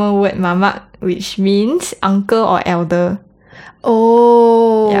Tamil word mamak, which means uncle or elder.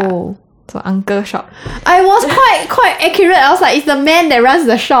 Oh. Yeah. So uncle shop. I was quite accurate. I was like, it's the man that runs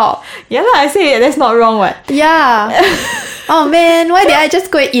the shop. Yeah lah, I say that's not wrong what. Yeah. Oh man, why did I just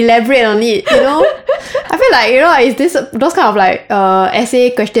go and elaborate on it? You know, I feel like, you know, is this those kind of like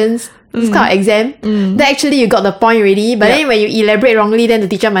essay questions, this kind of exam that actually you got the point already, but then when you elaborate wrongly, then the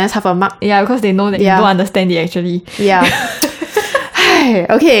teacher minus half a mark. Yeah, because they know that you don't understand it actually. Yeah.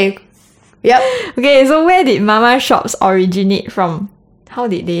 Okay. Yep. Okay, so where did mama shops originate from? How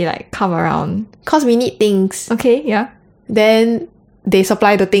did they like come around? Cause we need things. Okay, yeah. Then they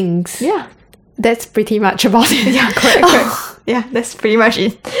supply the things. Yeah. That's pretty much about it. Yeah, correct. Yeah, that's pretty much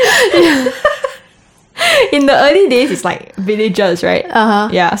it. In the early days, it's like villagers, right?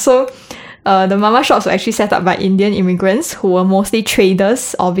 Yeah, so the mama shops were actually set up by Indian immigrants who were mostly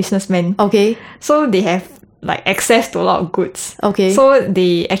traders or businessmen. Okay. So they have like access to a lot of goods. Okay. So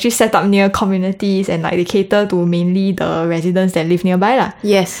they actually set up near communities and like they cater to mainly the residents that live nearby lah.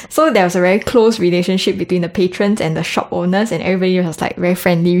 Yes. So there was a very close relationship between the patrons and the shop owners, and everybody was like very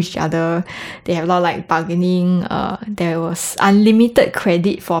friendly with each other. They have a lot of like bargaining. There was unlimited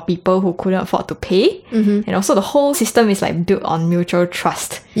credit for people who couldn't afford to pay. And also the whole system is like built on mutual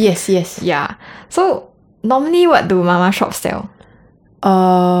trust. Yes. Yeah. So normally what do mama shops sell?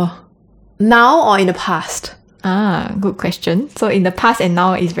 Now or in the past? Good question. So in the past and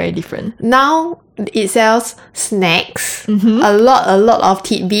now it's very different. Now it sells snacks, a lot of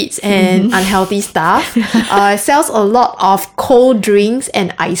tidbits and unhealthy stuff. It sells a lot of cold drinks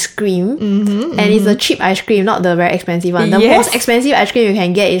and ice cream. And it's a cheap ice cream, not the very expensive one. The most expensive ice cream you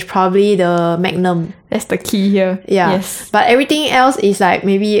can get is probably the Magnum. That's the key here. Yeah. Yes. But everything else is like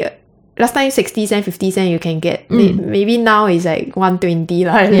maybe... Last time 60 cent, 50 cent you can get. Maybe now it's like 120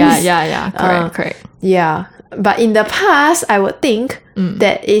 lah. Yeah. Correct. Yeah. But in the past, I would think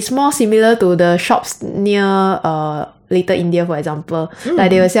that it's more similar to the shops near Little India, for example. Like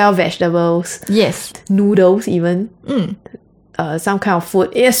they will sell vegetables. Yes. Noodles even. Some kind of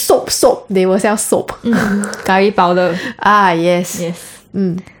food. Yeah, soap. They will sell soap. Curry powder. Yes.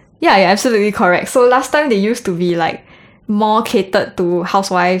 Yeah, you're absolutely correct. So last time they used to be like more catered to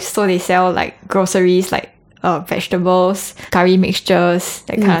housewives, so they sell like groceries like vegetables, curry mixtures,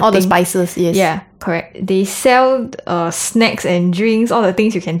 that kind of all thing. the spices. Yes. Yeah, correct. They sell snacks and drinks, all the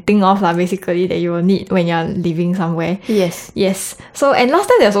things you can think of lah, basically that you will need when you're living somewhere. Yes. So and last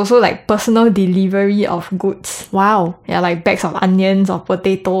time there's also like personal delivery of goods. Wow. Yeah, like bags of onions or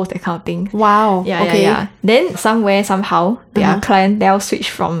potatoes, that kind of thing. Wow. Yeah. Then somewhere somehow their clientele switched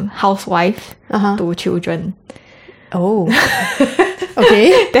from housewife to children. Oh.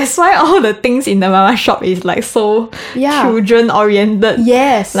 Okay. That's why all the things in the mama shop is like so children oriented.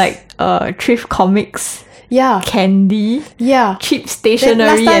 Yes. Like thrift comics. Yeah. Candy. Yeah. Cheap stationery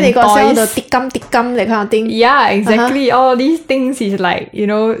last time and they got toys. sell the tikam, that kind of thing. Yeah, exactly. All these things is like, you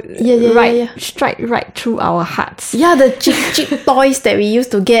know, strike right through our hearts. Yeah, the cheap toys that we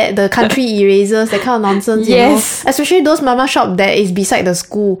used to get, the country erasers, that kind of nonsense, you know. Especially those mama shop that is beside the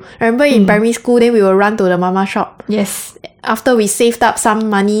school. I remember in primary school, then we will run to the mama shop. Yes. After we saved up some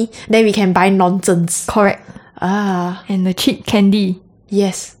money, then we can buy nonsense. Correct. And the cheap candy.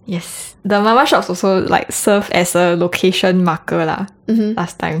 Yes. The mama shops also like serve as a location marker lah.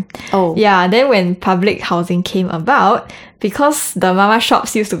 Last time. Oh. Yeah, then when public housing came about, because the mama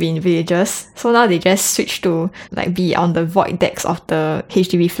shops used to be in villages, so now they just switched to like be on the void decks of the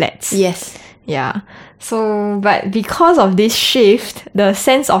HDB flats. Yes. Yeah. So, but because of this shift, the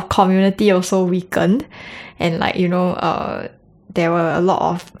sense of community also weakened. And like, you know, there were a lot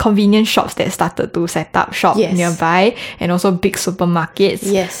of convenience shops that started to set up shop nearby, and also big supermarkets.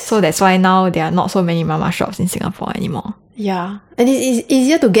 Yes. So that's why now there are not so many mama shops in Singapore anymore. Yeah. And it's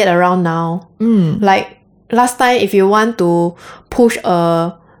easier to get around now. Like last time, if you want to push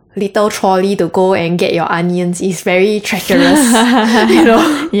a little trolley to go and get your onions, is very treacherous. You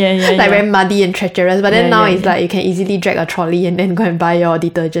know? Like very muddy and treacherous. But then now it's like you can easily drag a trolley and then go and buy your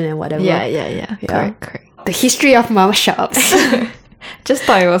detergent and whatever. Yeah. Correct. The history of mama shops. Just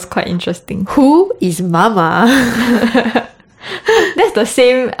thought it was quite interesting. Who is mama? That's the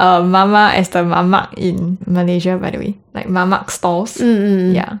same mama as the mamak in Malaysia, by the way. Like mamak stalls.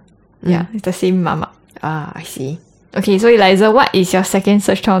 Yeah, it's the same mamak. I see. Okay, so Eliza, what is your second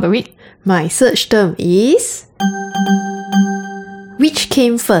search term of the week? My search term is... Which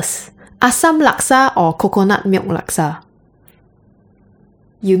came first? Asam laksa or coconut milk laksa?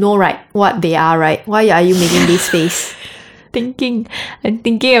 You know, right? What they are, right? Why are you making this face? I'm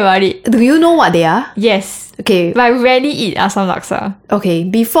thinking about it. Do you know what they are? Yes. Okay. But I rarely eat Assam laksa. Okay,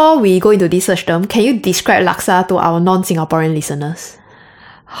 before we go into this search term, can you describe laksa to our non-Singaporean listeners?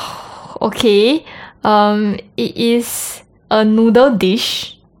 Okay. It is a noodle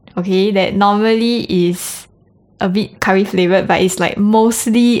dish. Okay, that normally is a bit curry flavored, but it's like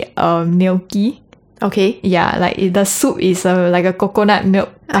mostly milky. Okay. Yeah, like the soup is like a coconut milk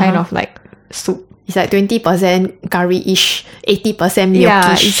kind of like soup. It's like 20% curry-ish, 80% milky-ish.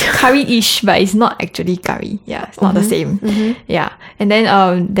 Yeah, it's curry-ish, but it's not actually curry. Yeah, it's not the same. Yeah, and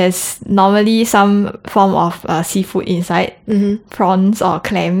then there's normally some form of seafood inside, prawns or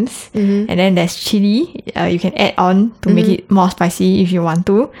clams, and then there's chili. You can add on to make it more spicy if you want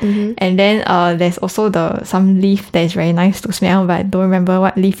to, and then there's also some leaf that is very nice to smell, but I don't remember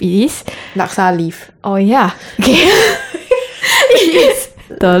what leaf it is. Laksa leaf. Oh yeah, okay. Yes.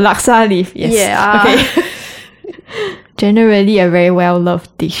 The laksa leaf, yes. Yeah. Okay. Generally a very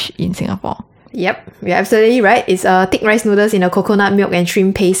well-loved dish in Singapore. Yep, you're absolutely right. It's thick rice noodles in a coconut milk and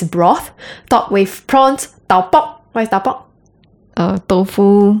shrimp paste broth, topped with prawns, tau pok. What is tau pok?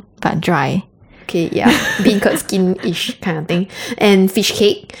 Tofu, but dry. Okay, yeah, bean curd skin-ish kind of thing. And fish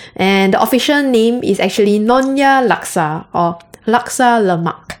cake. And the official name is actually Nonya Laksa or Laksa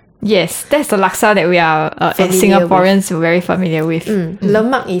Lemak. Yes, that's the laksa that we are, as Singaporeans, very familiar with.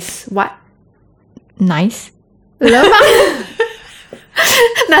 Lemak is what? Nice. Lemak?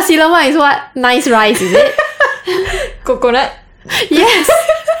 Nasi lemak is what? Nice rice, is it? Coconut? Yes.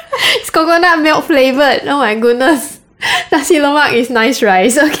 It's coconut milk flavored. Oh my goodness. Nasi lemak is nice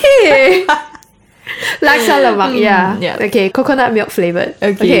rice. Okay. Laksa lemak, yeah. Okay, coconut milk flavored.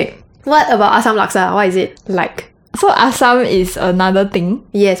 Okay. What about Assam laksa? What is it like? So Assam is another thing.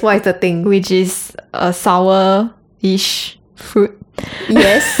 Yes, what is the thing? Which is a sour-ish fruit.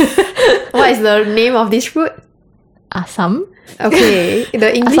 Yes. What is the name of this fruit? Assam. Okay,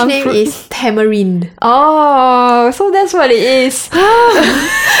 the English Assam name fruit. is tamarind. Oh, so that's what it is. Am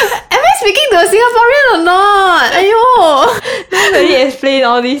I speaking to a Singaporean or not? Aiyo. Nobody explained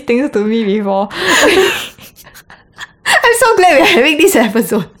all these things to me before. I'm so glad we're having this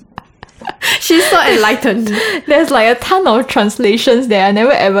episode. She's so enlightened. There's like a ton of translations that I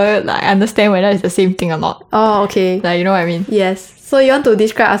never ever like understand whether it's the same thing or not. Oh, okay. Like, you know what I mean? Yes. So you want to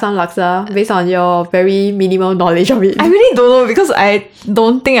describe Assam laksa based on your very minimal knowledge of it? I really don't know because I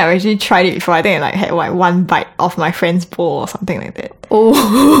don't think I've actually tried it before. I think I like had like one bite of my friend's bowl or something like that. Oh.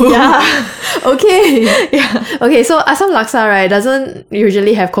 Yeah. Okay. Yeah. Okay, so Assam laksa, right, doesn't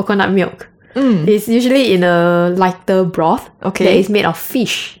usually have coconut milk. It's usually in a lighter broth that is made of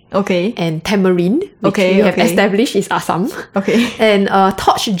fish. Okay. And tamarind, which we have established is Assam. Okay. And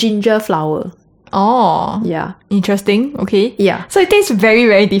torched ginger flour. Oh. Yeah. Interesting. Okay. Yeah. So it tastes very,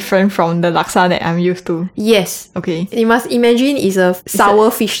 very different from the laksa that I'm used to. Yes. Okay. You must imagine it's a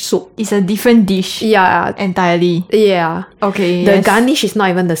sour fish soup. It's a different dish. Yeah. Entirely. Yeah. Okay. The garnish is not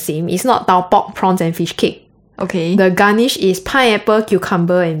even the same. It's not tau pok, prawns and fish cake. Okay. The garnish is pineapple,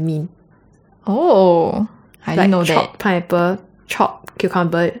 cucumber and mint. Oh. I didn't know chopped that. pineapple, chopped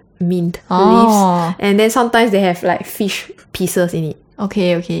cucumber, mint leaves. And then sometimes they have like fish pieces in it.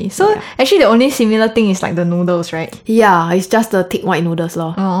 Okay, okay. So actually the only similar thing is like the noodles, right? Yeah, it's just the thick white noodles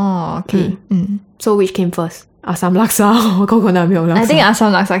lor. Oh, okay. So which came first? Assam laksa or coconut milk laksa? I think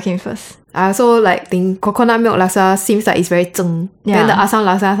Assam laksa came first. I also like think coconut milk laksa seems like it's very zeng. Yeah. Then the Assam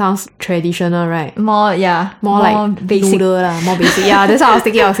laksa sounds traditional, right? More Like basic. noodle lah, more basic. Yeah, that's why I was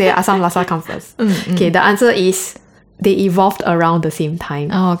thinking I'll say Assam laksa come first. Okay, the answer is they evolved around the same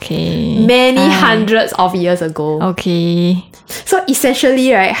time. Okay. Many hundreds of years ago. Okay. So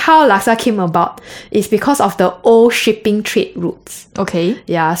essentially, right, how laksa came about is because of the old shipping trade routes. Okay.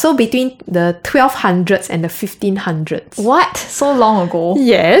 Yeah, so between the 1200s and the 1500s. What? So long ago?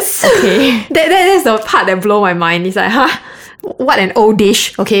 Yes. Okay. That's the part that blow my mind. It's like, what an old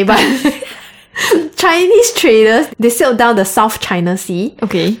dish. Okay, but Chinese traders, they sailed down the South China Sea.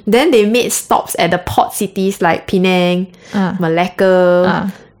 Okay. Then they made stops at the port cities like Penang,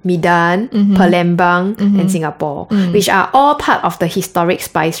 Malacca, Medan, Palembang, and Singapore, which are all part of the historic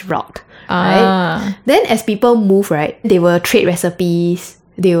spice route. Right? Then as people move, right, they will trade recipes,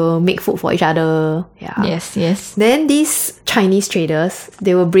 they will make food for each other. Yeah. Yes, yes. Then these Chinese traders,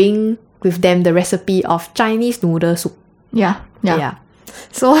 they will bring with them the recipe of Chinese noodle soup. Yeah.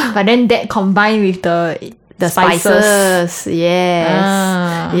 So, but then that combined with the spices.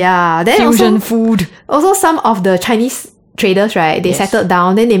 Yes. Yeah. Then fusion food. Also, some of the Chinese traders, right, they settled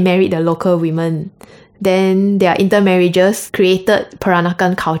down, then they married the local women. Then their intermarriages created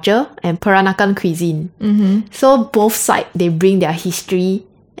Peranakan culture and Peranakan cuisine. So both sides, they bring their history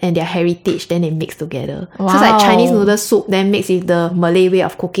and their heritage, then they mix together. So it's like Chinese noodle soup then mixed with the Malay way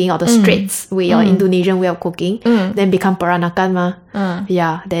of cooking or the Straits way or Indonesian way of cooking, then become Peranakan ma.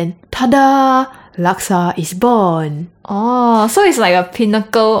 Yeah, then tada! Laksa is born. Oh, so it's like a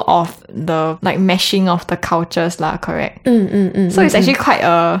pinnacle of the like meshing of the cultures lah, correct? So it's actually quite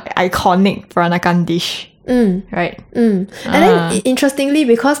a iconic Peranakan dish. Right? And then interestingly,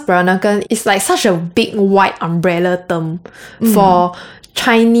 because Peranakan is like such a big wide umbrella term for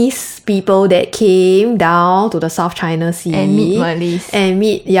Chinese people that came down to the South China Sea And meet Malays. and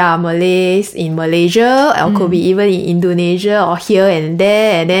meet Malays in Malaysia, or could be even in Indonesia or here and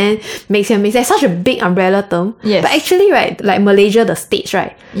there, and then mix here, mix there. Such a big umbrella term. Yes. But actually, right, like Malaysia, the states,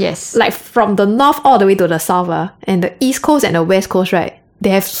 right, Yes. like from the north all the way to the south, and the east coast and the west coast, right, they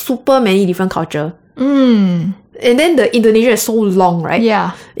have super many different culture. And then the Indonesia is so long, right?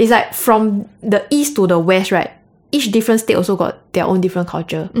 Yeah. It's like from the east to the west, right? Each different state also got their own different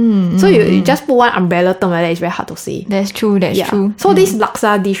culture. So you just put one umbrella term like that, it's very hard to say. That's true, that's true. So this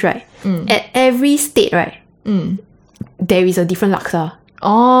laksa dish, right? At every state, right? There is a different laksa.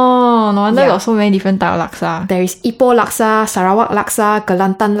 Oh, no wonder Yeah. got so many different type of laksa. There is Ipoh laksa, Sarawak laksa,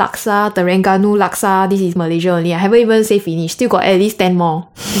 Kelantan laksa, Terengganu laksa. This is Malaysia only. I haven't even say finish. Still got at least 10 more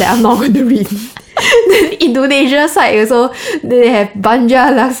that I'm not going to read. Then Indonesia side also, they have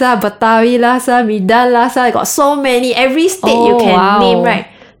Banjar laksa, Betawi laksa, Medan laksa. They got so many. Every state you can name, right?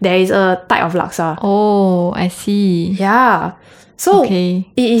 There is a type of laksa. Oh, I see. Yeah. So Okay.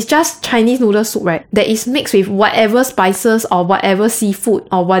 it is just Chinese noodle soup, right? That is mixed with whatever spices or whatever seafood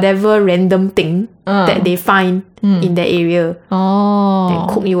or whatever random thing that they find in the area. Oh. And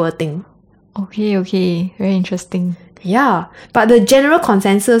cook you a thing. Okay, okay. Very interesting. Yeah. But the general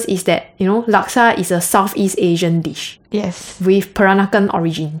consensus is that, laksa is a Southeast Asian dish Yes. with Peranakan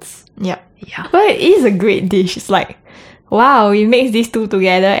origins. Yep. Yeah. But it is a great dish. It's like, wow, we mix these two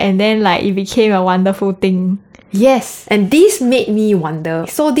together and then like it became a wonderful thing. Yes. And this made me wonder.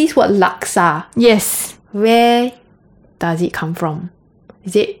 So this word laksa, Yes. where does it come from?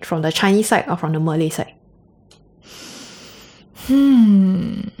 Is it from the Chinese side or from the Malay side?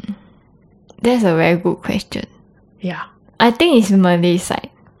 That's a very good question. Yeah. I think it's Malay side.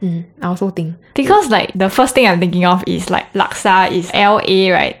 I also think. Because like the first thing I'm thinking of is like laksa is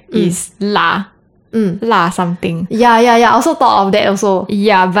L-A, right? Is la. La something. Yeah. I also thought of that also.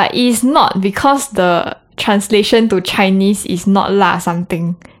 Yeah, but it's not because the translation to Chinese is not la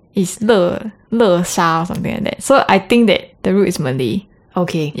something. It's le sha or something like that. So I think that the root is Malay.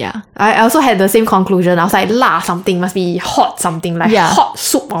 Okay. Yeah. I also had the same conclusion. I was like, la something must be hot something, like Yeah. hot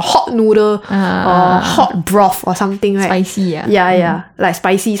soup or hot noodle or hot broth or something, right? Spicy, yeah. Yeah. Like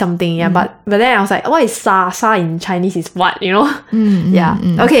spicy something, yeah. But then I was like, what is sa? Sa in Chinese is what, Yeah.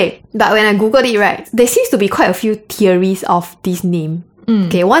 Okay. But when I Googled it, right, there seems to be quite a few theories of this name.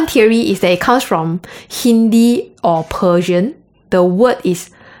 Okay, one theory is that it comes from Hindi or Persian. The word is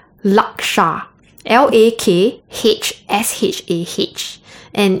laksha. Lakhshah.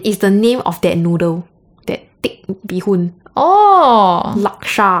 And it's the name of that noodle, that thick bihun. Oh.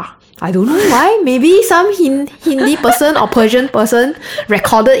 Laksha. I don't know why. Maybe some Hindi person or Persian person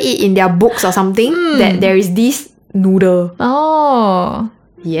recorded it in their books or something that there is this noodle. Oh.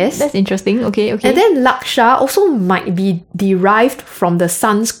 Yes. That's interesting. Okay. And then laksha also might be derived from the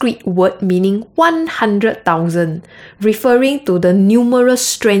Sanskrit word meaning 100,000, referring to the numerous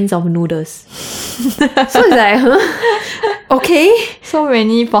strands of noodles. So it's like, okay. So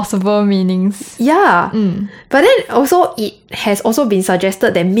many possible meanings. Yeah. But then also it has also been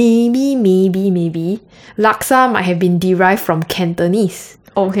suggested that maybe laksa might have been derived from Cantonese.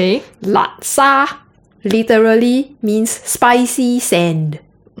 Okay. Laksa literally means spicy sand.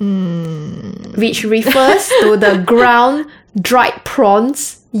 Which refers to the ground dried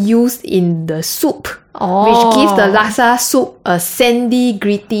prawns used in the soup, which gives the laksa soup a sandy,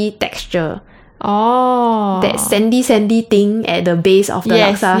 gritty texture. Oh. That sandy thing at the base of the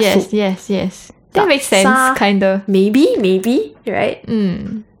laksa soup. Yes. That makes sense, Laksa. kinda. Maybe, right?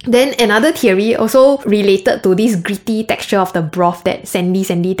 Then another theory also related to this gritty texture of the broth, that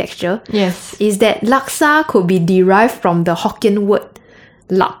sandy texture, Yes. is that laksa could be derived from the Hokkien word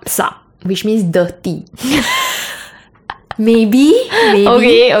laksa, which means dirty. Maybe.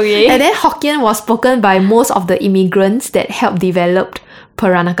 Okay. And then Hokkien was spoken by most of the immigrants that helped develop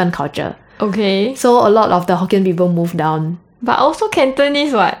Peranakan culture. Okay. So a lot of the Hokkien people moved down. But also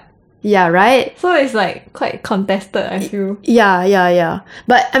Cantonese what? Yeah, right? So it's like quite contested, I feel. Yeah.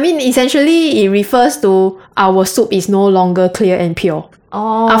 But I mean, essentially, it refers to our soup is no longer clear and pure.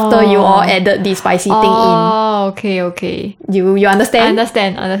 after you all added the spicy thing in. Oh, okay. You understand?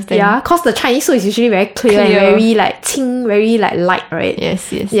 Understand. Yeah, cause the Chinese soup is usually very clear. And very like qing, very like light, right?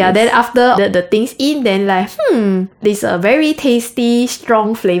 Yes. Yeah, then after the things in, then like, this a very tasty,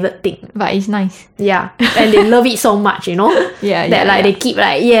 strong flavored thing. But it's nice. Yeah, and they love it so much, you know? They keep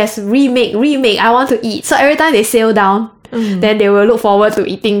like, yes, remake, I want to eat. So every time they sail down, then they will look forward to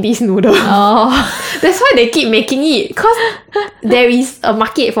eating this noodle. That's why they keep making it, because there is a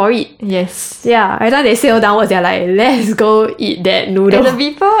market for it. Yes. Yeah, every time they sail downwards, they're like, let's go eat that noodle. And the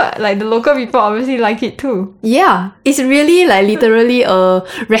people, like the local people obviously like it too. Yeah, it's really like literally a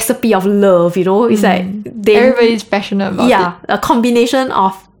recipe of love, you know? It's like everybody's passionate about it. Yeah, a combination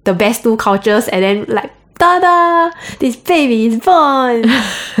of the best two cultures, and then like, ta-da! This baby is born!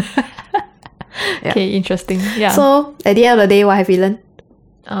 Okay, interesting. Yeah. So, at the end of the day, what have we learned?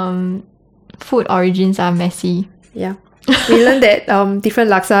 Food origins are messy. Yeah. We learned that different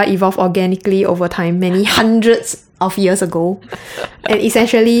laksa evolved organically over time, many hundreds of years ago. And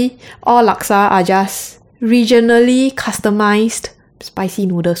essentially, all laksa are just regionally customized spicy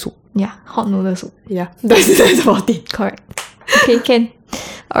noodle soup. Yeah, hot noodle soup. Yeah, that's about it. Correct. Okay, Ken.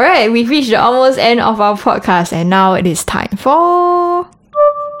 Alright, we've reached the almost end of our podcast, and now it is time for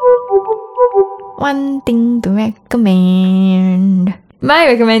one thing to recommend. My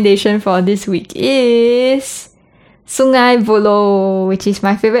recommendation for this week is Sungai Buloh, which is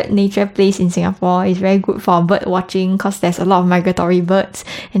my favorite nature place in Singapore. It's very good for bird watching because there's a lot of migratory birds,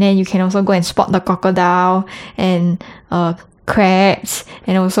 and then you can also go and spot the crocodile and crabs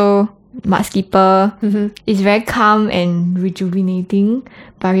and also mudskipper. It's very calm and rejuvenating,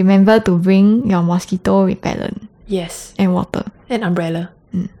 but remember to bring your mosquito repellent. Yes. And water. And umbrella.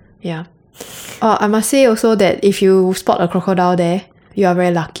 Yeah. I must say also that if you spot a crocodile there, you are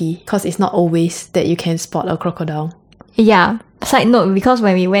very lucky, because it's not always that you can spot a crocodile. Yeah. Side note, because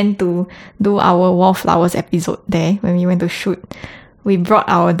when we went to do our Wallflowers episode there, when we went to shoot, we brought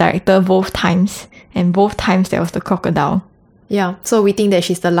our director both times, and both times there was the crocodile. Yeah, so we think that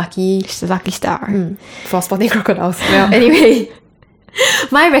she's the lucky star for spotting crocodiles. Well, anyway,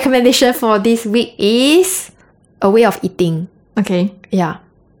 my recommendation for this week is a way of eating. Okay. Yeah.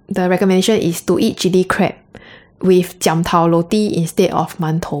 The recommendation is to eat chili crab with jiam tao roti instead of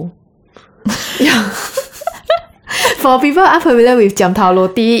mantou. Yeah. For people unfamiliar with jiam tao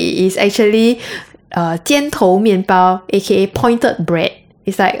roti, it is actually 尖头面包, aka pointed bread.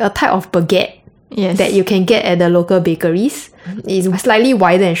 It's like a type of baguette that you can get at the local bakeries. It's slightly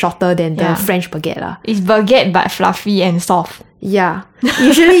wider and shorter than the French baguette. It's baguette but fluffy and soft. Yeah.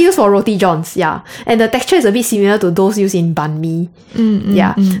 Usually used for roti johns, yeah. And the texture is a bit similar to those used in banh mi.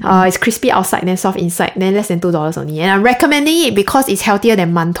 It's crispy outside then soft inside, then less than $2 only. And I'm recommending it because it's healthier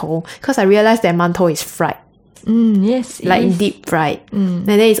than mantou, because I realized that mantou is fried. Yes, like deep fried. And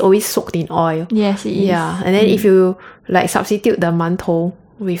then it's always soaked in oil. Yes, it is. Yeah. And then if you like substitute the mantou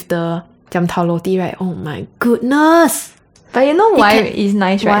with the jiam tao roti, right? Oh my goodness. But you know why it's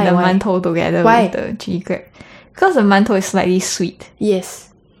nice, right? The mantou together with the chili crab. Because the mantou is slightly sweet. Yes.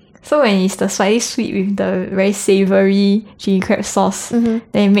 So when it's the slightly sweet with the very savoury chili crab sauce, then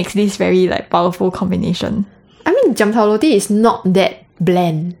it makes this very like powerful combination. I mean, jiam tao roti is not that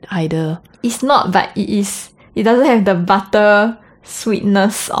bland either. It's not, but it is. It doesn't have the butter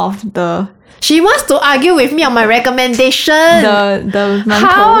sweetness of the... She wants to argue with me on my recommendation. The mantou.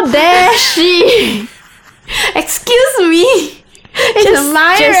 How dare she? Excuse me. It's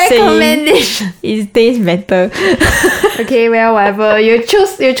my recommendation. It tastes better. Okay, well, whatever. You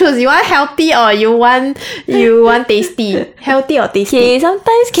choose. You want healthy or you want tasty? Healthy or tasty? Okay,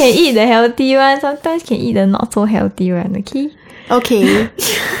 sometimes can eat the healthy one. Sometimes can eat the not so healthy one. Okay.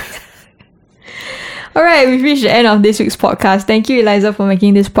 Alright, we've reached the end of this week's podcast. Thank you, Eliza, for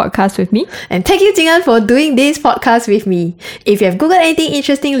making this podcast with me. And thank you, Jing'an, for doing this podcast with me. If you have Googled anything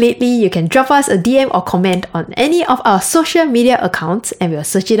interesting lately, you can drop us a DM or comment on any of our social media accounts and we'll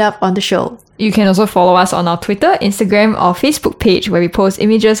search it up on the show. You can also follow us on our Twitter, Instagram, or Facebook page where we post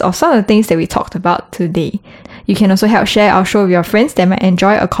images of some of the things that we talked about today. You can also help share our show with your friends that might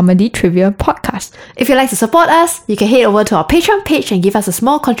enjoy a comedy trivia podcast. If you'd like to support us, you can head over to our Patreon page and give us a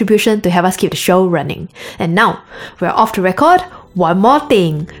small contribution to help us keep the show running. And now, we're off to record One More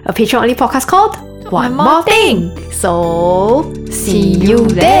Thing, a Patreon-only podcast called One More Thing. So, see you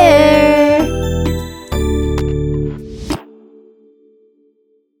there!